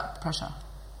feel that pressure?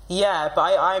 Yeah,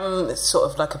 but I'm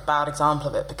sort of like a bad example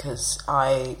of it because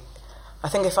I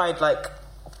think if I'd like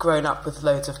grown up with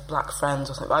loads of black friends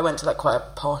or something, I went to like quite a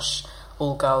posh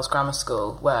all-girls grammar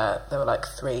school where there were like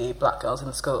 3 black girls in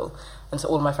the school, and so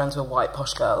all of my friends were white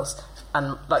posh girls.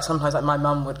 And like sometimes like my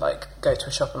mum would like go to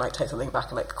a shop and like take something back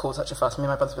and like cause such a fuss, and me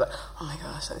and my brothers would be like, oh my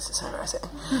gosh, this is so embarrassing.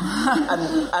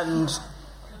 and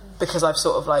because I've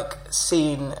sort of like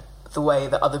seen the way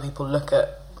that other people look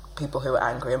at people who are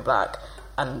angry and black,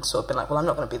 and sort of been like, well, I'm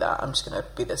not going to be that, I'm just going to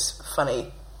be this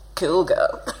funny cool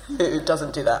girl who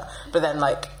doesn't do that. But then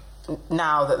like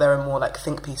now that there are more like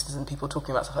think pieces and people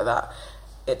talking about stuff like that,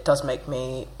 it does make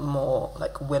me more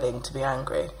like willing to be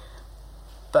angry.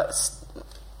 But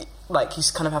like you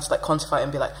kind of have to like quantify it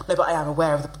and be like, no, but I am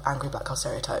aware of the angry black girl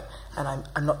stereotype, and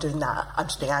I'm not doing that. I'm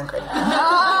just being angry. God,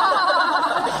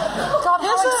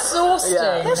 how exhausting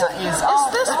that is.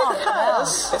 Is this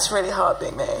because it's really hard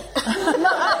being me?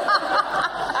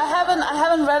 I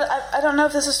haven't read. I don't know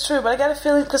if this is true, but I get a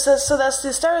feeling because there's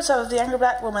the stereotype of the angry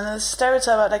black woman, and the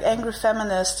stereotype of like angry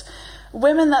feminist.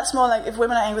 Women, that's more like if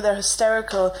women are angry, they're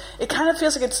hysterical. It kind of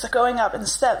feels like it's going up in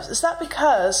steps. Is that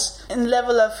because in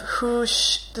level of who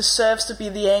deserves to be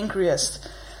the angriest?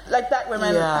 Like black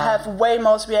women have way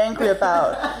more to be angry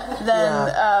about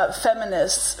than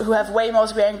feminists, who have way more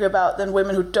to be angry about than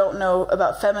women who don't know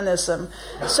about feminism.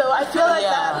 So I feel like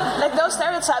that, like those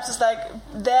stereotypes is like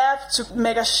there to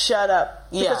make us shut up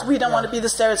because we don't want to be the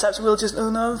stereotypes. We'll just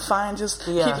fine, just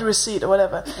keep the receipt or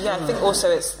whatever. Yeah, I think also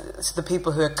it's the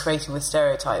people who are creating the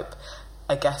stereotype,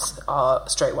 I guess, are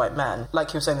straight white men.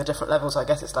 Like you were saying, the different levels. I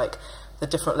guess it's like the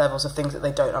different levels of things that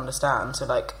they don't understand. So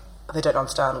like, they don't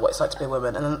understand what it's like to be a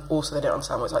woman, and then also they don't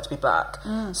understand what it's like to be black.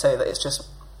 So that it's just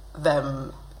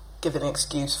them giving an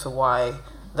excuse for why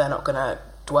they're not going to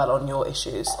dwell on your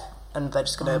issues, and they're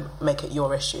just going to make it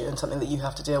your issue and something that you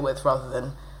have to deal with rather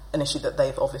than an issue that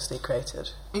they've obviously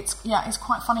created. It's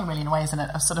quite funny really in a way, isn't it?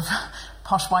 A sort of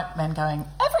posh white men going,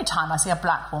 every time I see a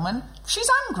black woman, she's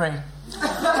angry. And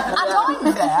I'm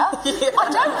there. I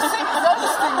don't think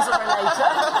those things are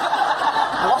related.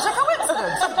 What a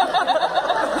coincidence.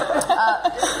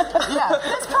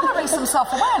 There's probably some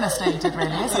self-awareness needed,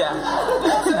 really, isn't there?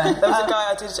 There was a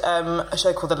guy, I did a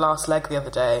show called The Last Leg the other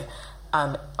day,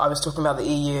 and I was talking about the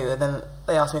EU, and then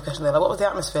they asked me a question, they're like, what was the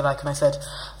atmosphere like? And I said,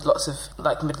 lots of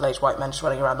like middle-aged white men just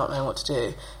running around not knowing what to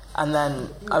do. And then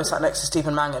I was sat next to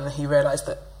Stephen Mangan, and he realised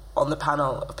that on the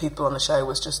panel of people on the show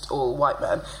was just all white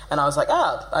men. And I was like,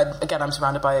 I'm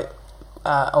surrounded by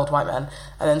old white men.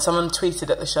 And then someone tweeted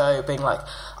at the show being like,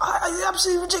 it's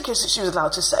absolutely ridiculous that she was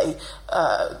allowed to say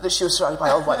that she was surrounded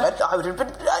by old white men. I would have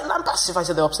been lambasted if I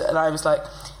said the opposite. And I was like,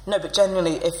 no, but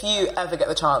genuinely, if you ever get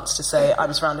the chance to say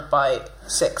I'm surrounded by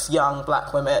 6 young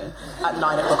black women at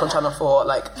 9 o'clock on Channel 4,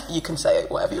 like, you can say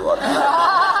whatever you want.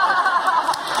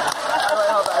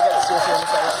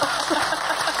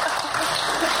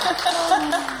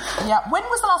 Yeah. When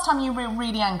was the last time you were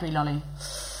really angry, Lolly?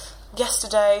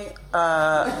 Yesterday,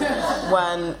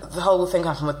 when the whole thing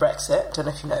happened with Brexit. I don't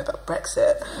know if you know about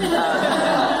Brexit.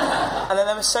 And then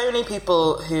there were so many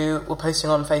people who were posting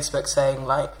on Facebook saying,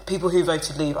 like, people who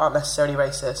voted Leave aren't necessarily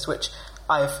racist, which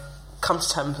I've come to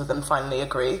terms with and finally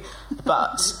agree.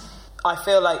 But I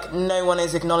feel like no one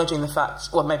is acknowledging the fact,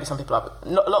 well, maybe some people are, but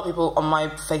a lot of people on my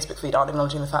Facebook feed aren't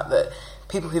acknowledging the fact that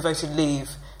people who voted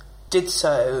Leave did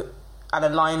so and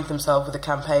aligned themselves with a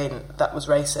campaign that was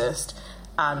racist.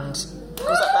 And was that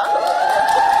that?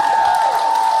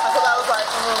 I thought that was like,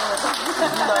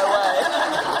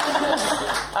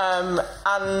 no way.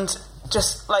 And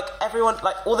just like everyone,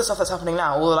 like all the stuff that's happening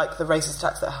now, all like the racist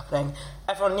attacks that are happening,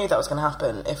 everyone knew that was going to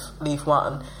happen if Leave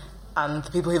won. And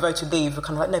the people who voted Leave were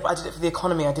kind of like, no, but I did it for the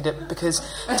economy, I did it because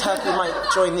Turkey might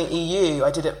join the EU,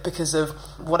 I did it because of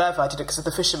whatever, I did it because of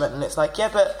the fishermen. And it's like, yeah,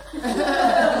 but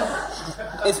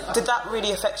did that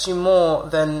really affect you more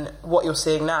than what you're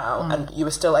seeing now? And you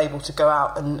were still able to go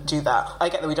out and do that. I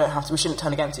get that we shouldn't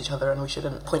turn against each other, and we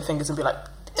shouldn't point fingers and be like,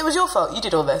 it was your fault, you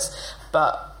did all this.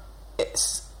 But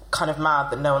it's kind of mad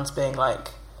that no one's being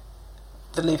like,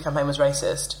 the Leave campaign was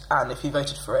racist, and if you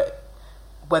voted for it,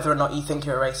 whether or not you think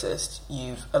you're a racist,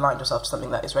 you've aligned yourself to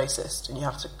something that is racist, and you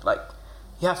have to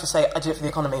say, I did it for the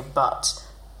economy, but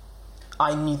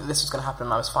I knew that this was going to happen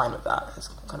and I was fine with that. It's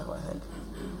kind of what I think.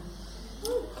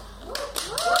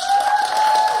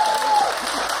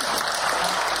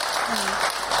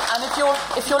 And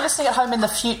if you're listening at home in the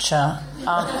future,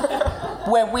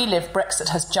 where we live, Brexit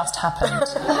has just happened.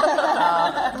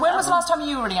 When was the last time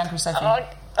you were really angry, Sophie?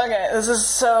 Okay, this is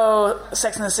so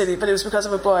Sex and the City, but it was because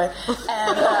of a boy.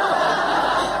 And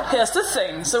here's the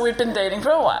thing. So we'd been dating for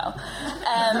a while.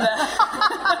 And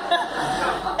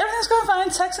everything's going fine,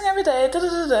 texting every day,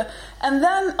 da-da-da-da. And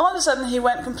then all of a sudden he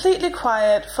went completely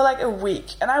quiet for like a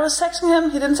week. And I was texting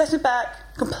him, he didn't text me back,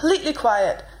 completely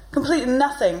quiet, completely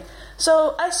nothing.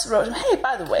 So I wrote him, hey,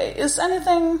 by the way, is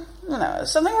anything,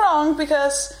 is something wrong?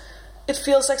 Because it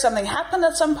feels like something happened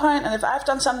at some point, and if I've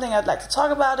done something, I'd like to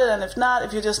talk about it, and if not,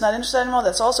 if you're just not interested anymore,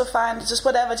 that's also fine. It's just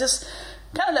whatever, just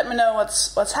kind of let me know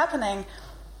what's happening.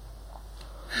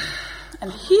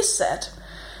 And he said,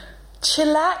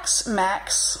 chillax,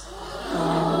 Max.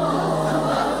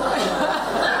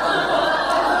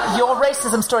 Your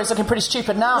racism story's looking pretty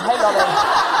stupid now. Hey, Lolly.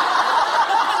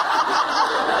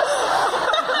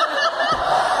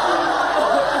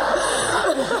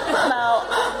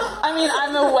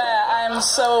 I'm aware. I'm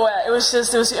so aware. It was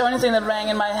the only thing that rang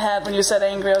in my head when you said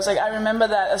angry. I was like, I remember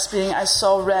that as being, I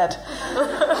saw red.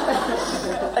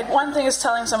 Like, one thing is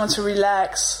telling someone to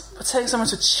relax, but telling someone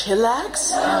to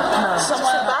chillax? No.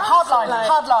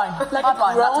 Hardline. Like a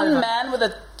grown man with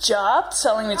a job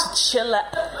telling me to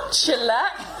chillax?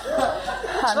 Chillax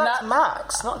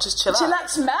Max, not just chillax.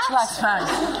 Chillax Max? Chillax Max.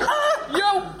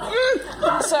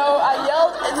 So I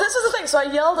yelled, this is the thing, so I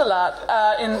yelled a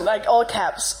lot in like all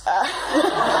caps.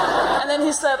 And then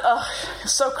he said, oh, you're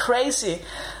so crazy.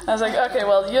 I was like, okay,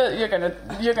 well, you're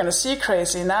gonna see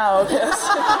crazy now, because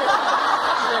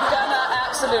you're gonna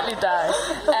absolutely die.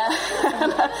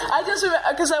 And I just remember,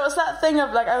 because there was that thing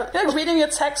of like reading your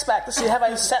text back to see, have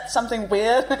I said something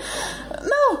weird?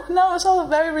 No, it's all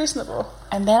very reasonable.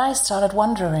 And then I started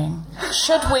wondering,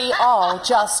 should we all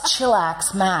just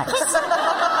chillax Max?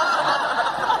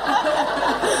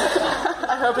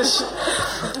 I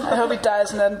hope he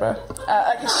dies in Edinburgh.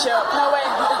 Like his show.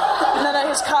 No,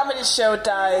 his comedy show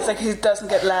dies. Like, he doesn't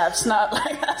get laughs. Not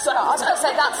like that. No, I was going to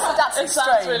say that's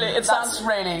extreme. Sounds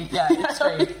really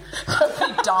extreme. Hope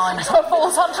he dies or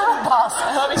falls under a bus.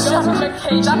 I hope he goes on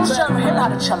vacation. That'll show him how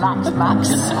to chillax Max.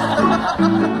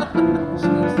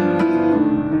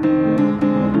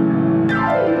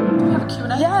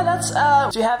 Yeah,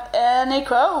 do you have any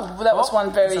quote? That was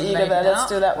one very eager there. Let's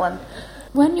do that one.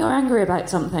 When you're angry about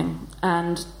something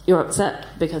and you're upset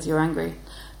because you're angry,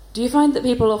 Do you find that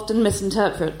people often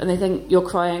misinterpret and they think you're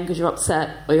crying because you're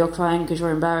upset or you're crying because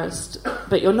you're embarrassed,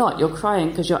 but you're not, you're crying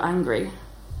because you're angry?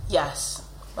 Yes.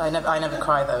 I never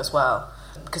cry though as well,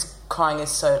 because crying is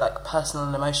so like personal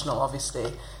and emotional.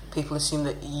 Obviously people assume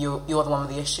that you're the one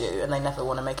with the issue, and they never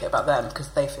want to make it about them because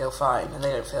they feel fine and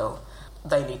they don't feel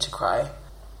they need to cry.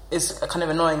 It's kind of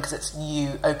annoying because it's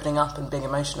you opening up and being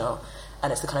emotional,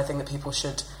 and it's the kind of thing that people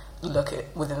should look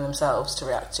at within themselves to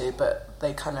react to, but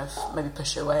they kind of maybe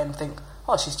push it away and think,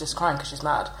 oh, she's just crying because she's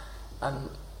mad, and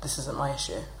this isn't my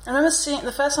issue. I remember seeing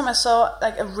the first time I saw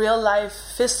like a real life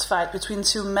fist fight between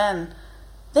two men.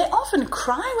 They often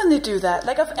cry when they do that,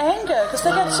 like of anger, because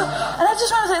they get so... And I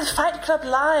just want to say, Fight Club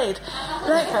lied.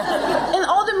 Like, in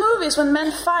all the movies, when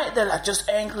men fight, they're like just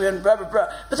angry and blah, blah, blah.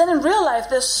 But then in real life,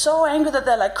 they're so angry that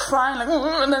they're like crying, like,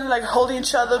 and then like holding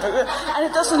each other. And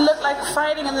it doesn't look like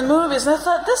fighting in the movies. And I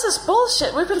thought, this is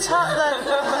bullshit. We've been taught that...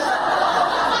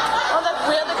 oh, that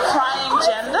we're the crying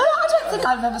gender. I don't think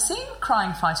I've ever seen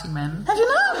crying fighting men. Have you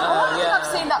not? I don't think I've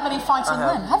seen that many fighting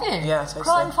men. Have you? Yeah, totally.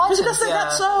 Crying fighters. Because they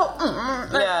get so...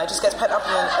 Yeah, it just gets pent up,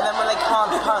 and then when they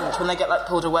can't punch, when they get like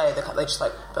pulled away, they just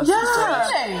like burst into tears.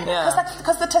 Yeah,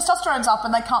 because the testosterone's up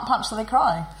and they can't punch, so they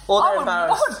cry. Or they're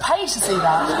embarrassed. I would pay to see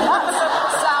that.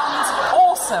 That sounds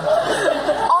awesome.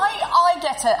 I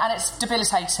get it, and it's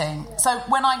debilitating. So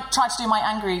when I tried to do my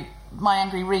angry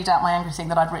thing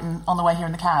that I'd written on the way here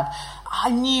in the cab, I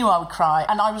knew I would cry,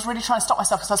 and I was really trying to stop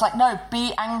myself because I was like, no,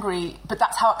 be angry, but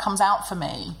that's how it comes out for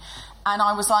me. And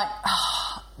I was like,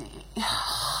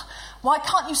 why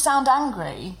can't you sound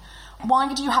angry? Why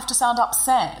do you have to sound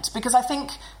upset? Because I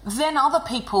think then other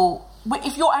people,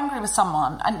 if you're angry with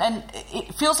someone, and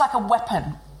it feels like a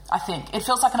weapon, I think. It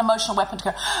feels like an emotional weapon to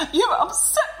go, you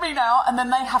upset me now, and then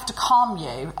they have to calm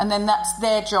you, and then that's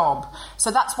their job.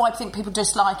 So that's why I think people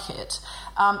dislike it.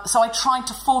 So I tried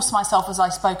to force myself as I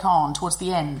spoke on towards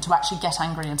the end to actually get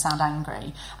angry and sound angry.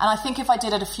 And I think if I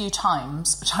did it a few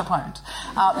times, which I won't,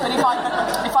 but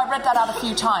if I read that out a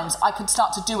few times, I could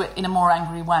start to do it in a more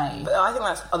angry way. But I think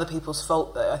that's other people's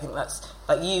fault, though. I think that's,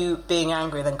 like, you being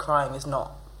angry then crying is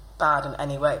not bad in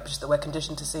any way, but just that we're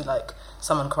conditioned to see, like,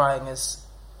 someone crying as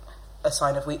a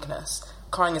sign of weakness.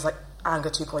 Crying is like anger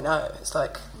 2.0. It's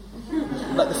like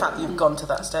the fact that you've gone to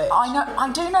that stage.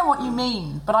 I do know what you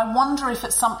mean, but I wonder if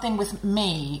it's something with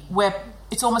me where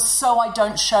it's almost so I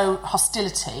don't show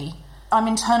hostility. I'm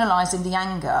internalising the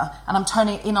anger and I'm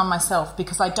turning it in on myself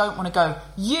because I don't want to go,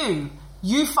 you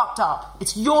fucked up.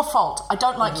 It's your fault. I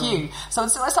don't like you. So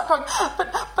it's like going,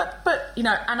 but, you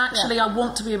know, and actually I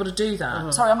want to be able to do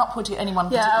that. Sorry, I'm not pointing at anyone.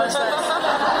 Yeah, I was like,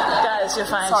 guys, you're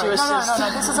fine. Sorry,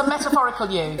 no. This is a metaphorical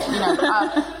you know.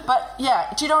 But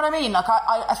yeah, do you know what I mean? Like,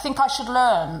 I think I should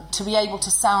learn to be able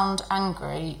to sound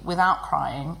angry without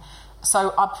crying.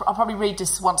 So I'll probably read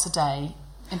this once a day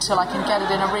until I can get it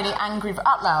in a really angry,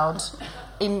 out loud,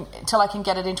 until I can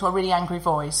get it into a really angry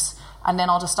voice. And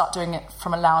then I'll just start doing it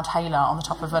from a loud hailer on the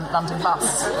top of a London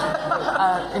bus,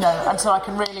 you know, until I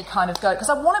can really kind of go. Because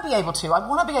I want to be able to. I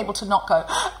want to be able to not go,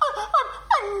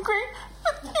 I'm angry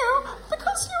with you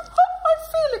because you hurt my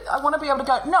feelings. I want to be able to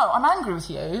go, no, I'm angry with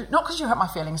you, not because you hurt my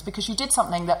feelings, because you did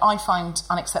something that I find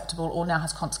unacceptable or now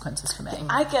has consequences for me.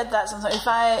 I get that sometimes. If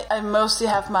I mostly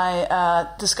have my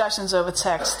discussions over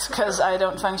text because I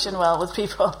don't function well with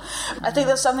people. I think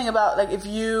there's something about, like, if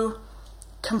you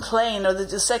complain, or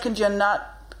the second you're not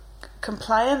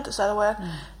compliant, is that a word?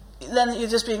 Then you're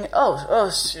just being,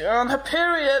 she's on her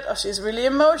period, or she's really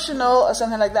emotional, or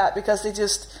something like that, because they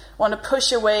just want to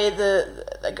push away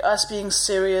us being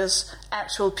serious,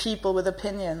 actual people with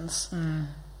opinions.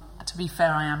 To be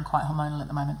fair, I am quite hormonal at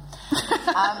the moment.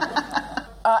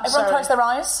 Everyone close their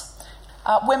eyes.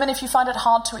 Women, if you find it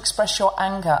hard to express your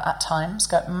anger at times,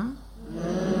 go,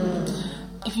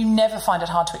 If you never find it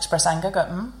hard to express anger,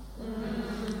 go,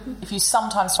 If you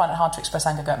sometimes find it hard to express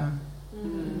anger, go,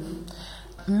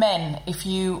 Men, if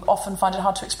you often find it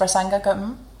hard to express anger,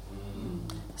 go,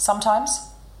 Sometimes?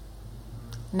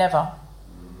 Never.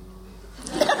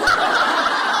 I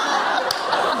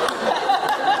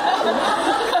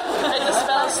just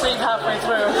fell asleep halfway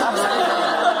through.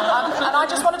 And I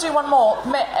just want to do one more.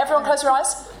 Everyone close your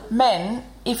eyes. Men,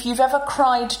 if you've ever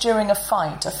cried during a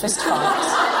fight, a fist fight,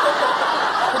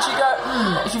 could you go,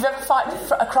 If you've ever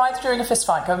cried during a fist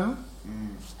fight, go,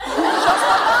 Just like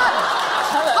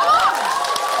that. Come on.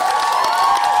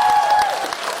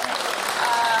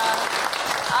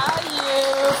 Are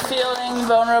you feeling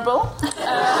vulnerable?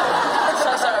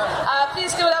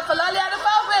 Please give it up for Lolly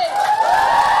Adefope.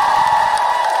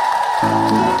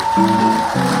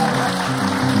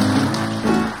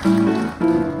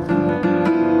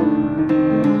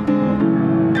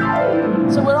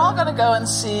 So we're all going to go and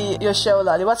see your show,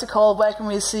 Lolly? What's it called? Where can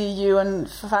we see you and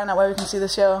find out where we can see the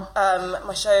show?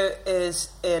 My show is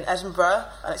in Edinburgh,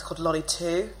 and it's called Lolly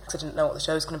 2, because I didn't know what the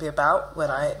show was going to be about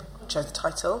when I chose the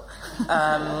title.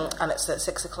 And it's at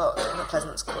 6 o'clock in the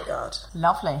Pleasance Courtyard.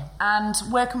 Lovely. And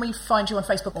where can we find you on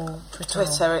Facebook or Twitter?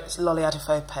 Twitter, it's Lolly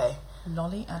Adefope.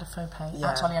 Lolly Adefope. Yeah.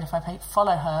 At Lolly Adefope.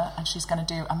 Follow her, and she's going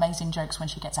to do amazing jokes when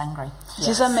she gets angry.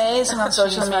 She's amazing on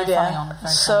social media. Very funny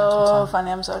so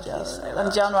funny, I'm so jealous.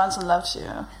 And John Ronson loves you.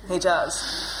 He does.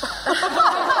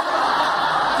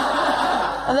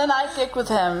 And then I gigged with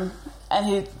him, and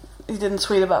he didn't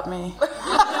tweet about me.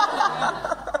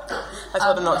 I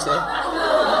told him not to.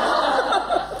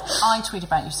 I tweet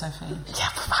about you, Sophie. Yeah,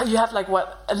 but you have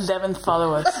 11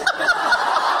 followers.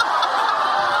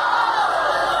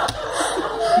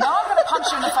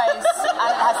 You in the face, and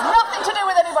it has nothing to do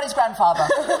with anybody's grandfather.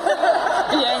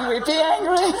 Be angry. You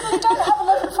don't have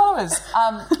 11 followers.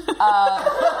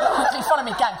 Quickly follow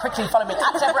me, gang. Quickly follow me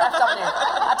at Deborah FW.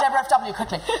 At Deborah FW,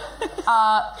 quickly.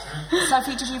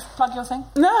 Sophie, did you plug your thing?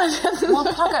 No, I didn't. Well,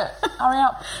 plug it. Hurry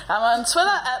up. I'm on Twitter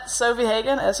at Sophie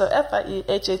Hagen,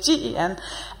 SOFIEHAGEN,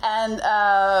 and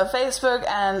Facebook,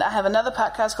 and I have another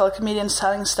podcast called Comedians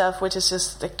Telling Stuff, which is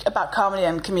just about comedy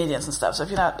and comedians and stuff. So if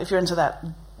you're into that.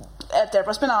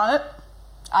 Deborah's been on it.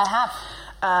 I have.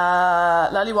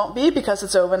 Lolly won't be because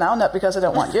it's over now, not because I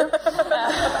don't want you.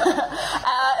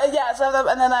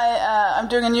 And then I'm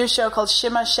doing a new show called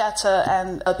Shimmer Shatter,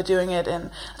 and I'll be doing it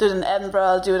in Edinburgh,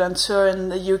 I'll do it on tour in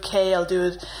the UK, I'll do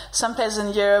it some places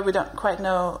in Europe, we don't quite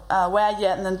know where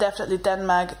yet, and then definitely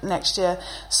Denmark next year.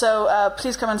 So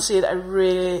please come and see it. I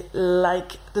really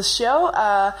like the show.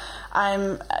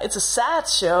 It's a sad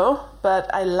show, but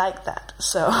I like that.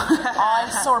 So I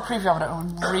saw a preview of it.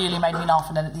 It really made me laugh,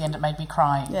 and then at the end it made me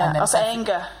cry. Yeah, and then of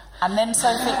anger. And then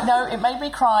Sophie, it made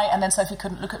me cry, and then Sophie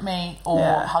couldn't look at me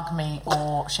or hug me,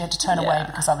 or she had to turn away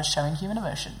because I was showing human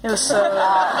emotion. It was so...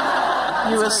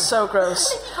 you were so gross.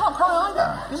 You can't cry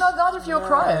either. Neither of you are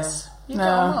criers. You get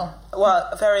on well. Well,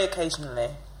 very occasionally.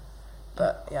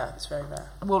 But yeah, it's very rare.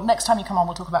 Well, next time you come on,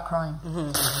 we'll talk about crying.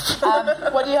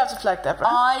 Mm-hmm. What do you have to flag, Deborah?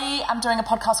 I am doing a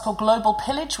podcast called Global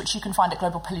Pillage, which you can find at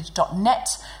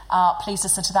globalpillage.net. Please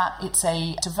listen to that. It's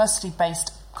a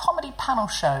diversity-based comedy panel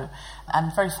show,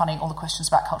 and very funny, all the questions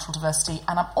about cultural diversity.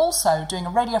 And I'm also doing a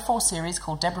Radio 4 series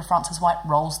called Deborah Frances White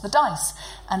Rolls the Dice,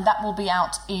 and that will be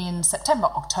out in September,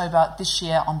 October this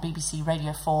year on BBC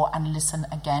Radio 4 and Listen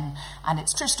Again. And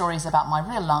it's true stories about my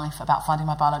real life, about finding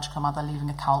my biological mother, leaving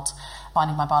a cult,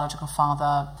 finding my biological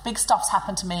father. Big stuff's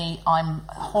happened to me. I'm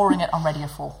whoring it on Radio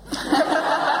 4.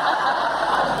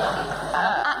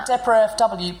 At Deborah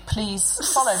FW, please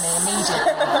follow me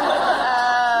immediately.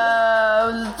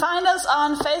 Find us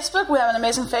on Facebook. We have an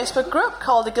amazing Facebook group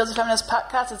called the Guilty Feminist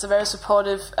Podcast. It's a very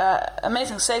supportive,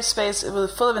 amazing safe space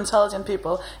full of intelligent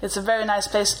people. It's a very nice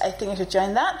place. I think you should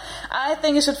join that. I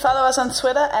think you should follow us on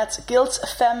Twitter at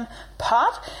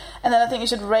GuiltFemPod. And then I think you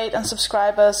should rate and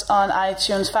subscribe us on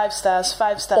iTunes. 5 stars.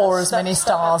 Or as many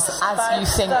stars as you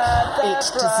think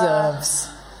it deserves.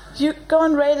 You go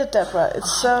and rate it, Deborah.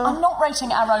 It's so... I'm not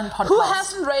rating our own podcast. Who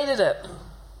hasn't rated it?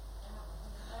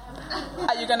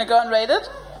 Are you going to go and rate it?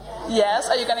 Yes.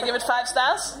 Are you going to give it 5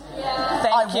 stars? Yeah.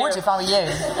 I would if I were you.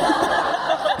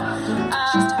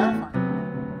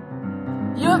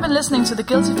 You have been listening to The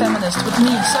Guilty Feminist with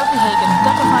me, Sophie Hagen,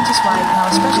 Deborah Frances White, and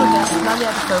our special guest, Lolly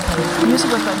Adefope. Music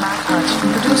was by Mark Arch.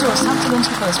 The producer was Sam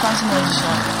Talinsky for the Spontaneity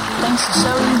Show. Thanks to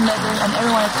Zoe, Nether, and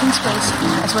everyone at Pink Space,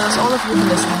 as well as all of you for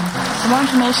listening. For more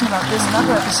information about this and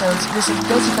other episodes, visit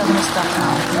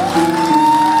guiltyfeminist.com.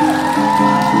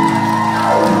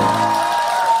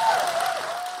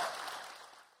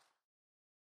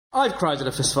 I've cried at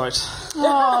a fist fight.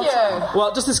 Oh, yeah.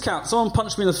 Well, does this count? Someone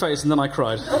punched me in the face and then I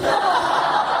cried.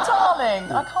 Darling,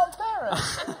 I can't bear it.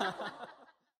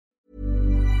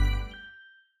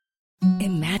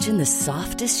 Imagine the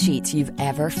softest sheets you've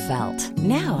ever felt.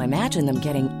 Now imagine them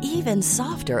getting even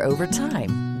softer over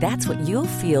time. That's what you'll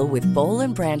feel with Boll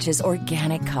 & Branch's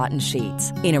organic cotton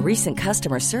sheets. In a recent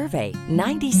customer survey,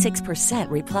 96%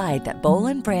 replied that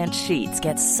Boll & Branch sheets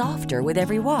get softer with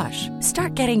every wash.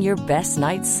 Start getting your best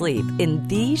night's sleep in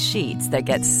these sheets that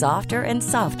get softer and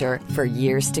softer for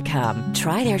years to come.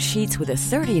 Try their sheets with a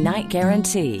 30-night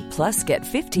guarantee. Plus, get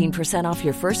 15% off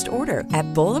your first order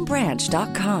at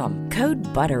bollandbranch.com. Code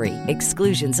BUTTERY.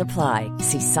 Exclusions apply.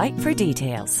 See site for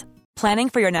details. Planning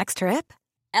for your next trip?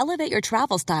 Elevate your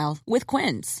travel style with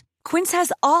Quince. Quince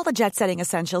has all the jet-setting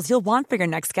essentials you'll want for your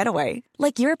next getaway,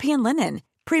 like European linen,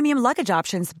 premium luggage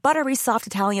options, buttery soft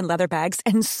Italian leather bags,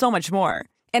 and so much more.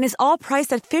 And is all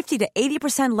priced at 50 to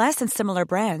 80% less than similar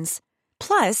brands.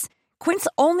 Plus, Quince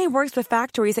only works with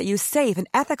factories that use safe and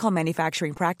ethical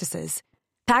manufacturing practices.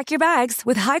 Pack your bags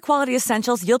with high-quality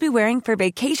essentials you'll be wearing for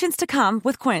vacations to come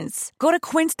with Quince. Go to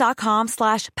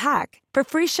quince.com/pack for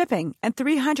free shipping and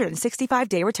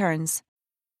 365-day returns.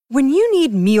 When you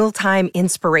need mealtime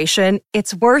inspiration,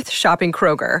 it's worth shopping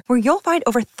Kroger, where you'll find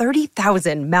over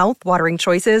 30,000 mouth-watering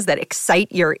choices that excite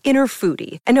your inner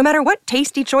foodie. And no matter what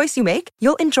tasty choice you make,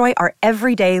 you'll enjoy our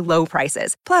everyday low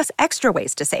prices, plus extra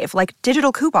ways to save, like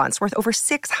digital coupons worth over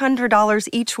 $600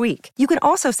 each week. You can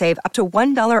also save up to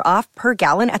 $1 off per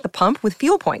gallon at the pump with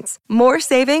fuel points. More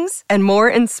savings and more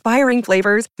inspiring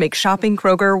flavors make shopping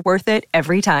Kroger worth it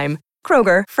every time.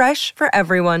 Kroger, fresh for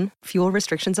everyone. Fuel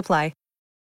restrictions apply.